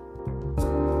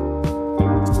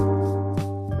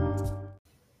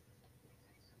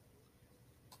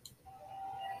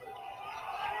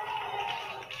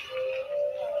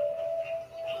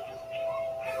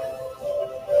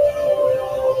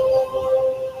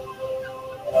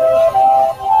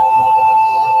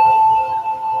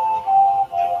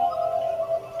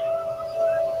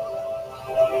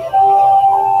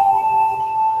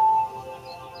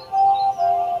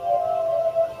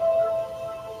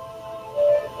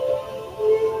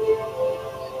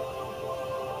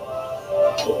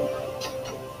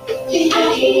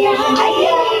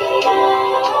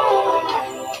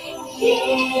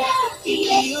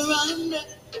 You're under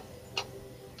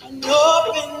an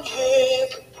open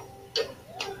heaven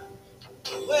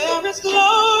where His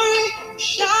glory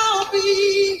shall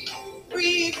be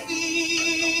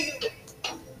revealed,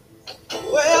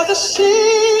 where the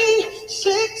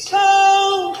sick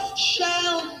soul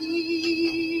shall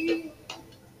heal.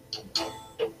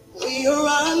 We are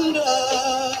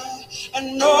under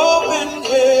an open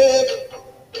heaven.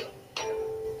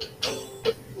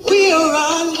 We are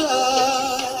under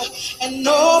an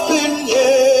open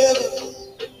heaven.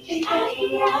 We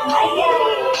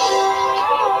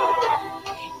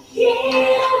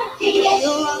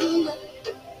are under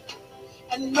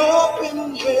an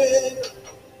open heaven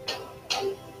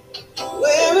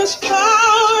where His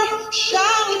power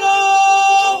shall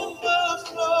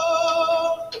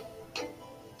overflow,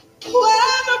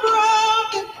 where the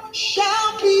broken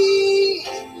shall be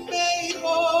made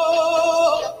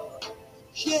whole.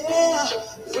 Yeah,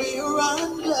 we are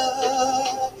under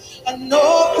an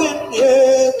open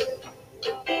heaven.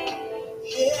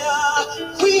 Yeah,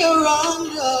 we are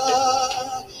under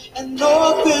an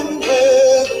open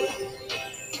heaven.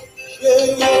 Yeah,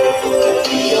 yeah.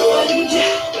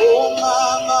 Oh,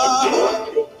 mama.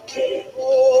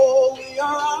 Oh, we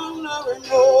are under an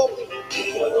open.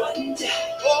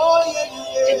 Oh, yeah,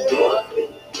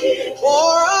 yeah.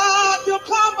 Pour out your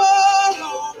power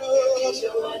on us.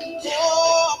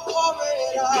 Oh, pour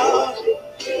it out.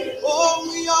 Oh,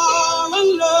 we are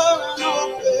under an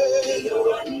open.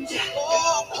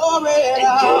 Oh, pour it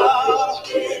out.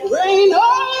 Rain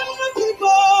on the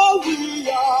people we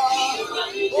are.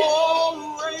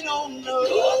 Oh, rain on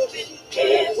us.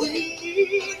 We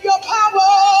need your power,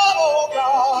 oh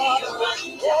God.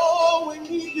 Oh, we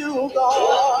need you,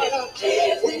 God.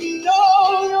 We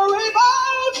know you're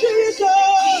able,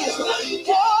 Jesus.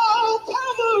 Oh,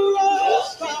 cover us,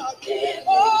 God.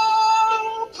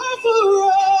 Oh,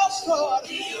 cover us, Lord.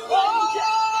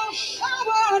 Oh,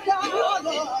 shower down,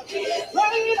 Lord.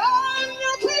 Rain on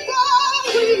your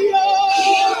people, we are.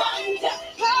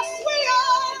 Yes, we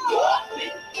are.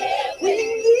 We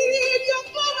need your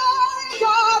glory,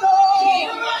 God.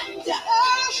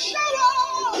 Oh,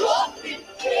 shower.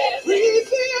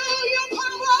 Reveal your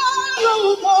power,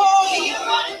 oh God.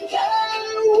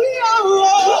 And we are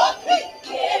running.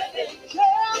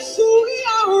 Yes, we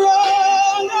are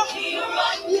running.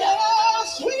 Yes,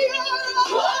 we are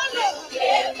running.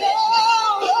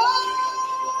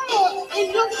 Oh, in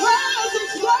your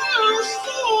presence there is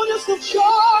fullness of joy,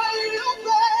 oh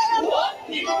man. Oh,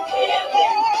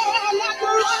 like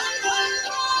a rain,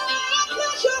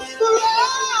 just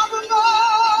forevermore.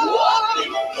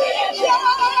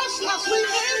 Just as we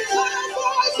lift our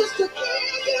voices to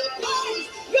give you praise,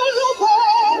 you're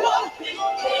open.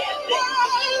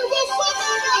 And we'll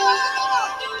forever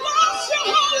bless your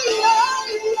holy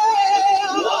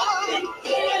name.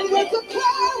 And we're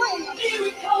declaring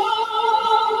miracles.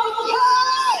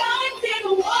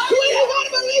 Do anyone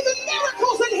believe in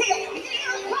miracles in here?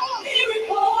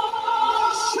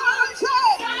 Miracles. Signs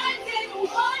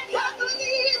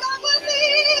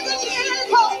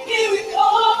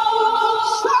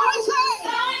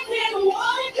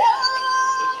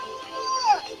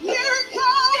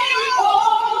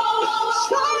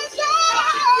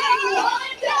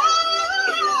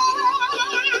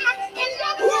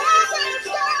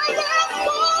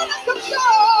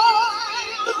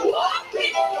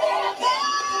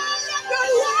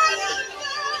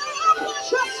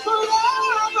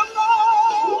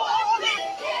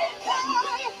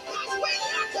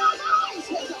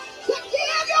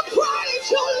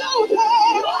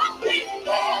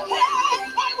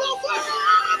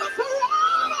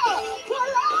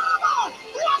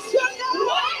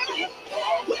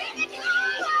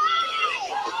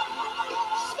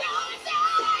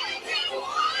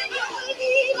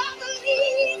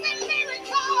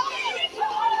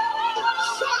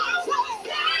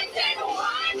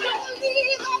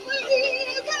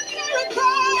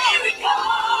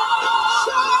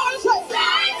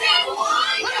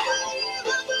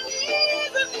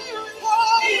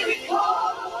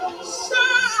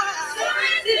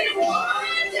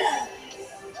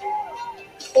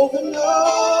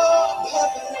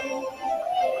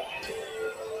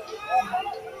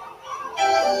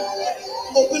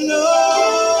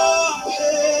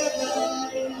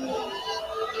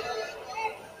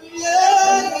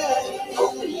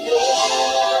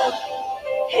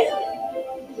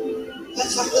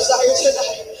my desire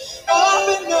tonight.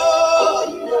 Open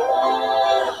up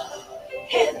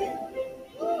heaven.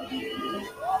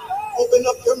 Open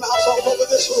up your mouth all over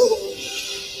this room.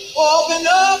 Open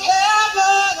up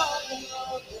heaven.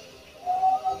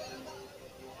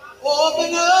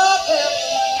 Open up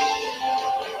heaven.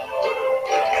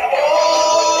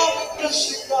 Oh,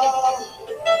 bless you, God.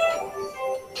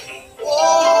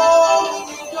 Oh,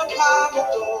 we need your power,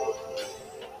 Lord.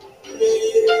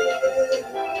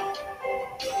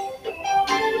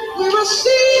 We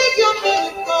receive your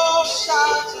miracle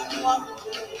signs and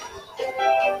wonders.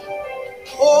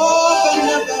 Open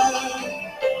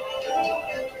heaven,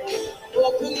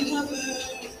 open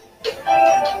heaven.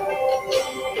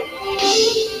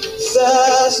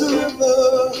 There's a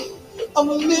river of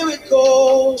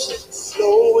miracles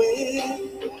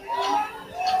flowing.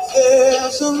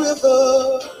 There's a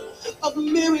river of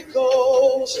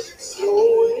miracles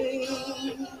flowing.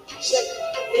 Say,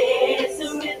 there's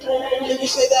a river. Can you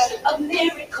say that? Of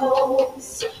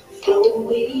miracles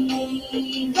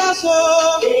flowing. There's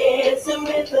a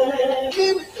river.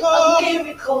 Miracle. Of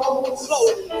miracles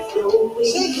flowing.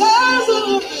 Say, there's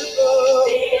a river.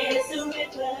 There's a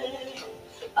river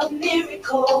of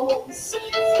miracles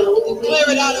flowing. Declare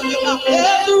it out of your mouth.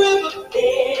 There's a river.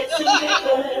 There's a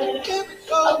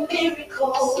river of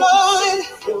miracles flowing.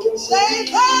 Say,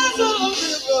 there's a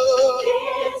river.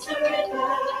 There's a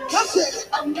river. That's it.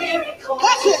 Of miracles.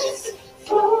 That's it.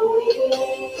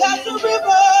 Flowing. There's a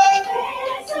river.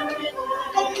 There's a river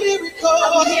of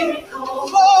miracles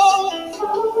flowing.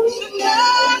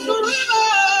 There's a river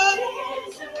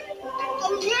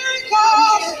of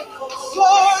miracles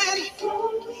flowing.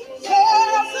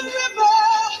 There's a river.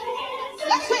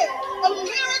 That's it. A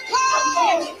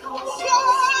miracle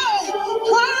flowing.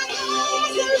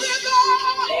 There's a river.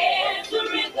 A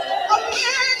miracle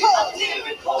flowing.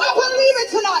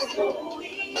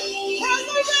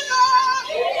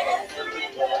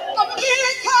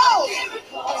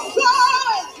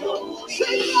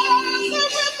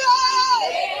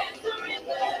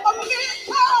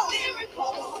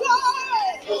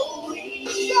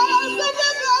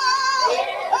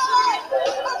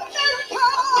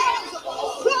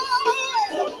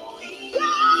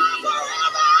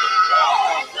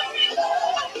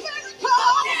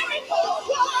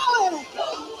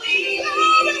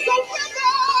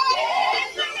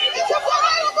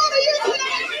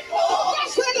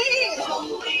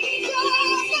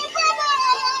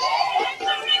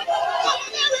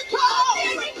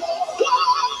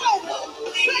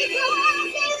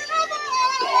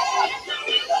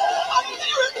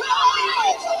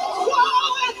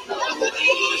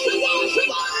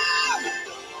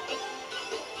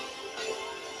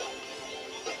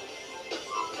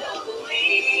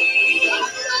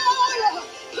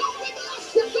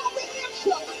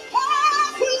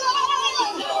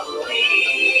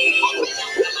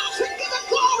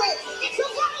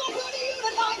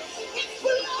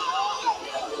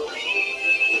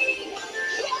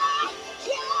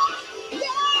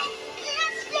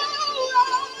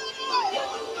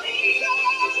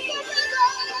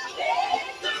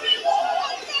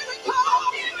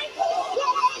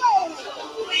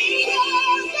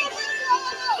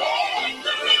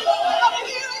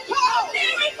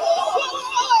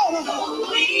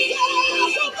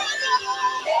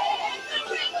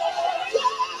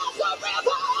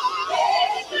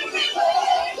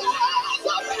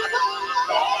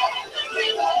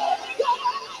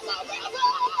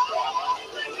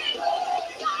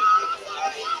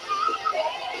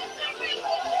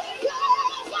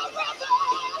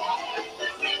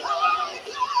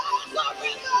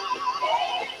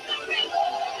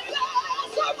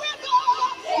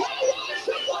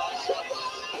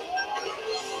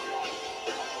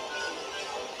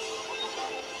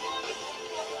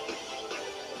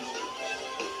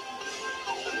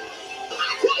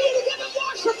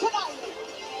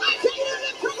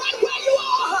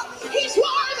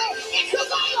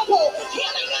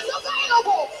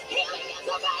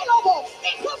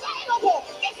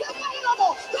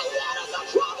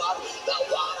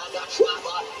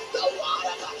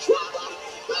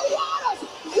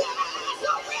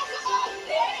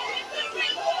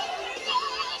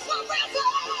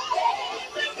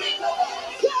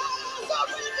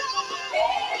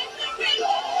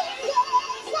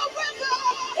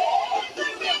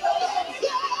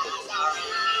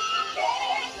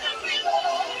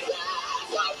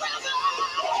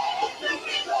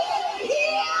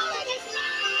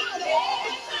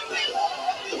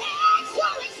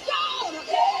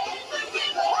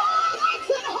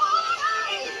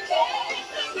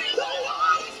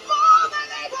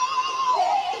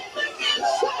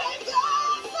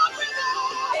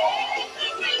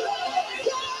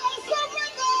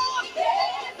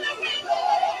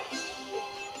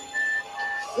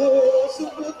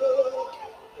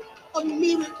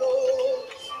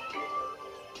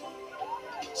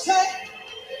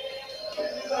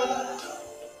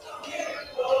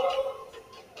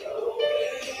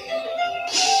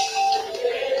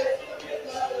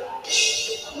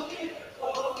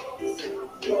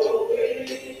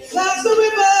 That's the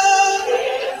river,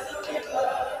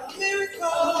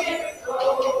 miracle.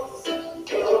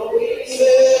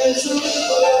 There's a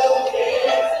river,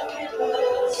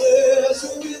 there's a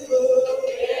river,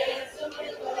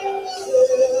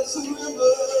 there's a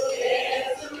river,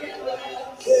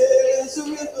 there's a river, there's a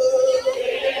river.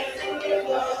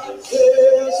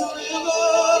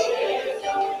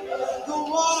 The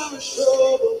water is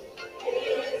troubled,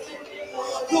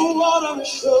 the water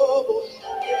is troubled.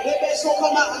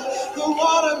 The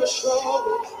water is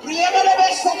troubled.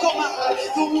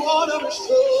 The water is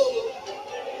troubled.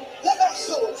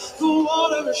 The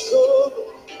water is troubled.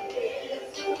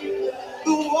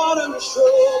 The water is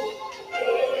troubled.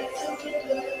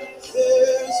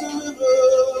 There's a river.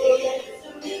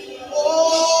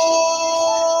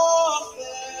 Oh,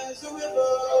 there's a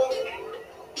river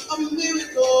of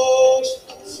miracles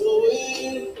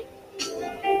flowing.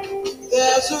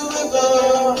 There's a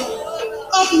river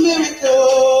of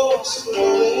miracles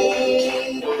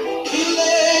flowing.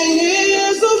 Healing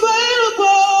is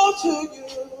available to you.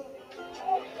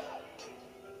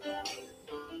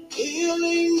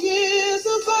 Healing is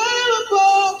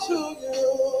available to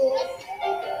you.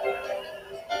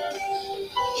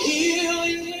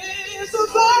 Healing is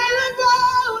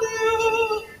available to you.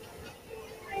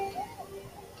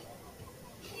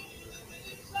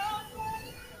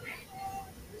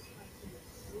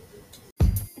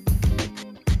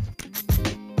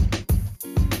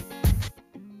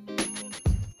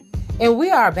 And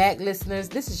we are back, listeners.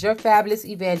 This is your fabulous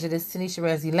evangelist, Tanisha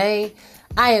Ramsey Lane.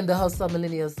 I am the host of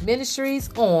Millennials Ministries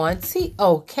on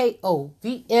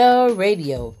TOKOVL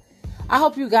Radio. I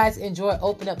hope you guys enjoy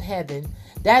Open Up Heaven.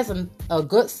 That's a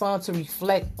good song to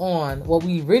reflect on what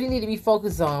we really need to be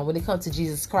focused on when it comes to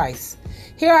Jesus Christ.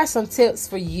 Here are some tips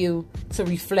for you to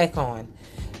reflect on.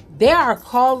 They are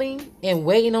calling and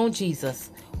waiting on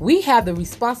Jesus. We have the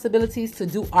responsibilities to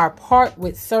do our part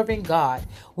with serving God.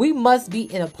 We must be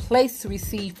in a place to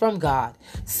receive from God.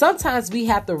 Sometimes we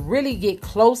have to really get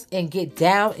close and get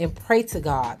down and pray to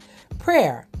God.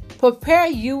 Prayer prepare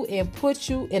you and put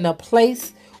you in a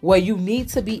place where you need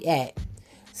to be at.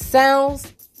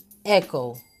 Sounds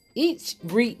echo. Each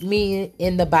Greek meaning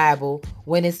in the Bible,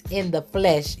 when it's in the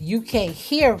flesh, you can't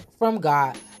hear from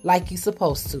God like you're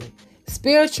supposed to.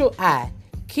 Spiritual eye.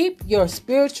 Keep your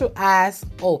spiritual eyes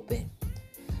open.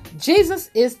 Jesus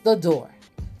is the door.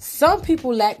 Some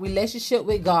people lack relationship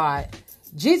with God.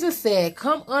 Jesus said,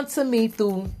 "Come unto me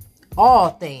through all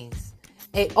things."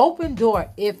 An open door,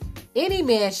 if any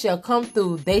man shall come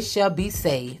through, they shall be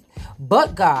saved.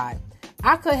 But God,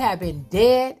 I could have been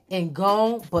dead and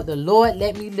gone, but the Lord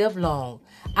let me live long.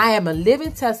 I am a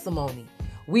living testimony.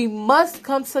 We must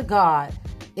come to God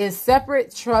in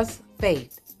separate trust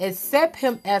faith. Accept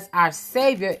him as our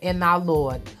Savior and our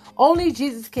Lord. Only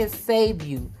Jesus can save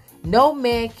you. No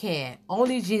man can.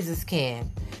 Only Jesus can.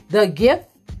 The gift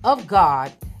of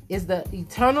God is the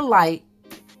eternal life.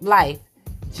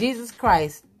 Jesus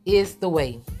Christ is the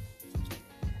way.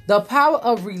 The power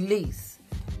of release.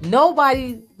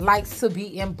 Nobody likes to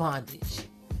be in bondage.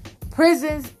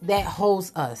 Prisons that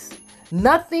holds us.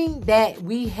 Nothing that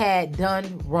we had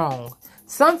done wrong.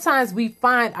 Sometimes we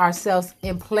find ourselves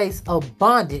in place of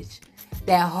bondage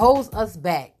that holds us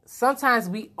back. Sometimes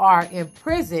we are in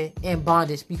prison in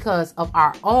bondage because of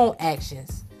our own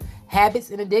actions,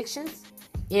 habits and addictions,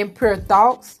 impure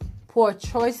thoughts, poor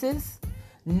choices.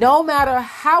 No matter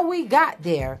how we got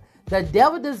there, the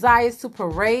devil desires to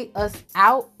parade us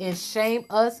out and shame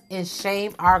us and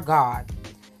shame our God.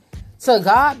 To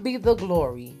God be the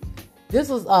glory. This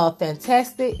was a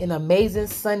fantastic and amazing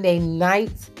Sunday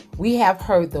night. We have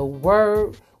heard the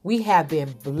word. We have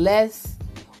been blessed.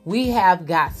 We have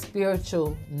got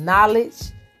spiritual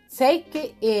knowledge. Take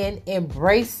it in,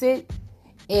 embrace it,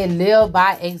 and live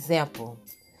by example.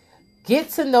 Get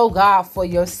to know God for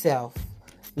yourself.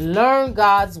 Learn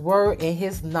God's word and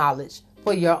his knowledge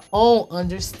for your own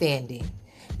understanding.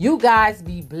 You guys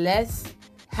be blessed.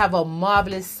 Have a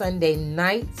marvelous Sunday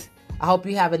night. I hope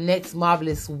you have a next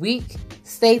marvelous week.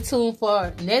 Stay tuned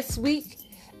for next week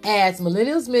as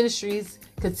Millennials Ministries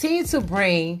continue to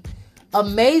bring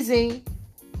amazing,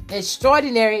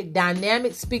 extraordinary,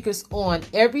 dynamic speakers on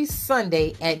every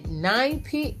Sunday at 9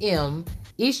 p.m.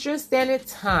 Eastern Standard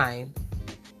Time.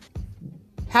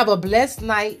 Have a blessed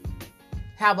night.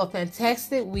 Have a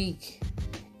fantastic week.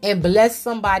 And bless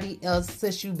somebody else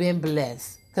since you've been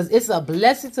blessed. Because it's a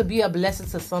blessing to be a blessing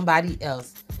to somebody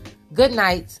else. Good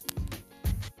night.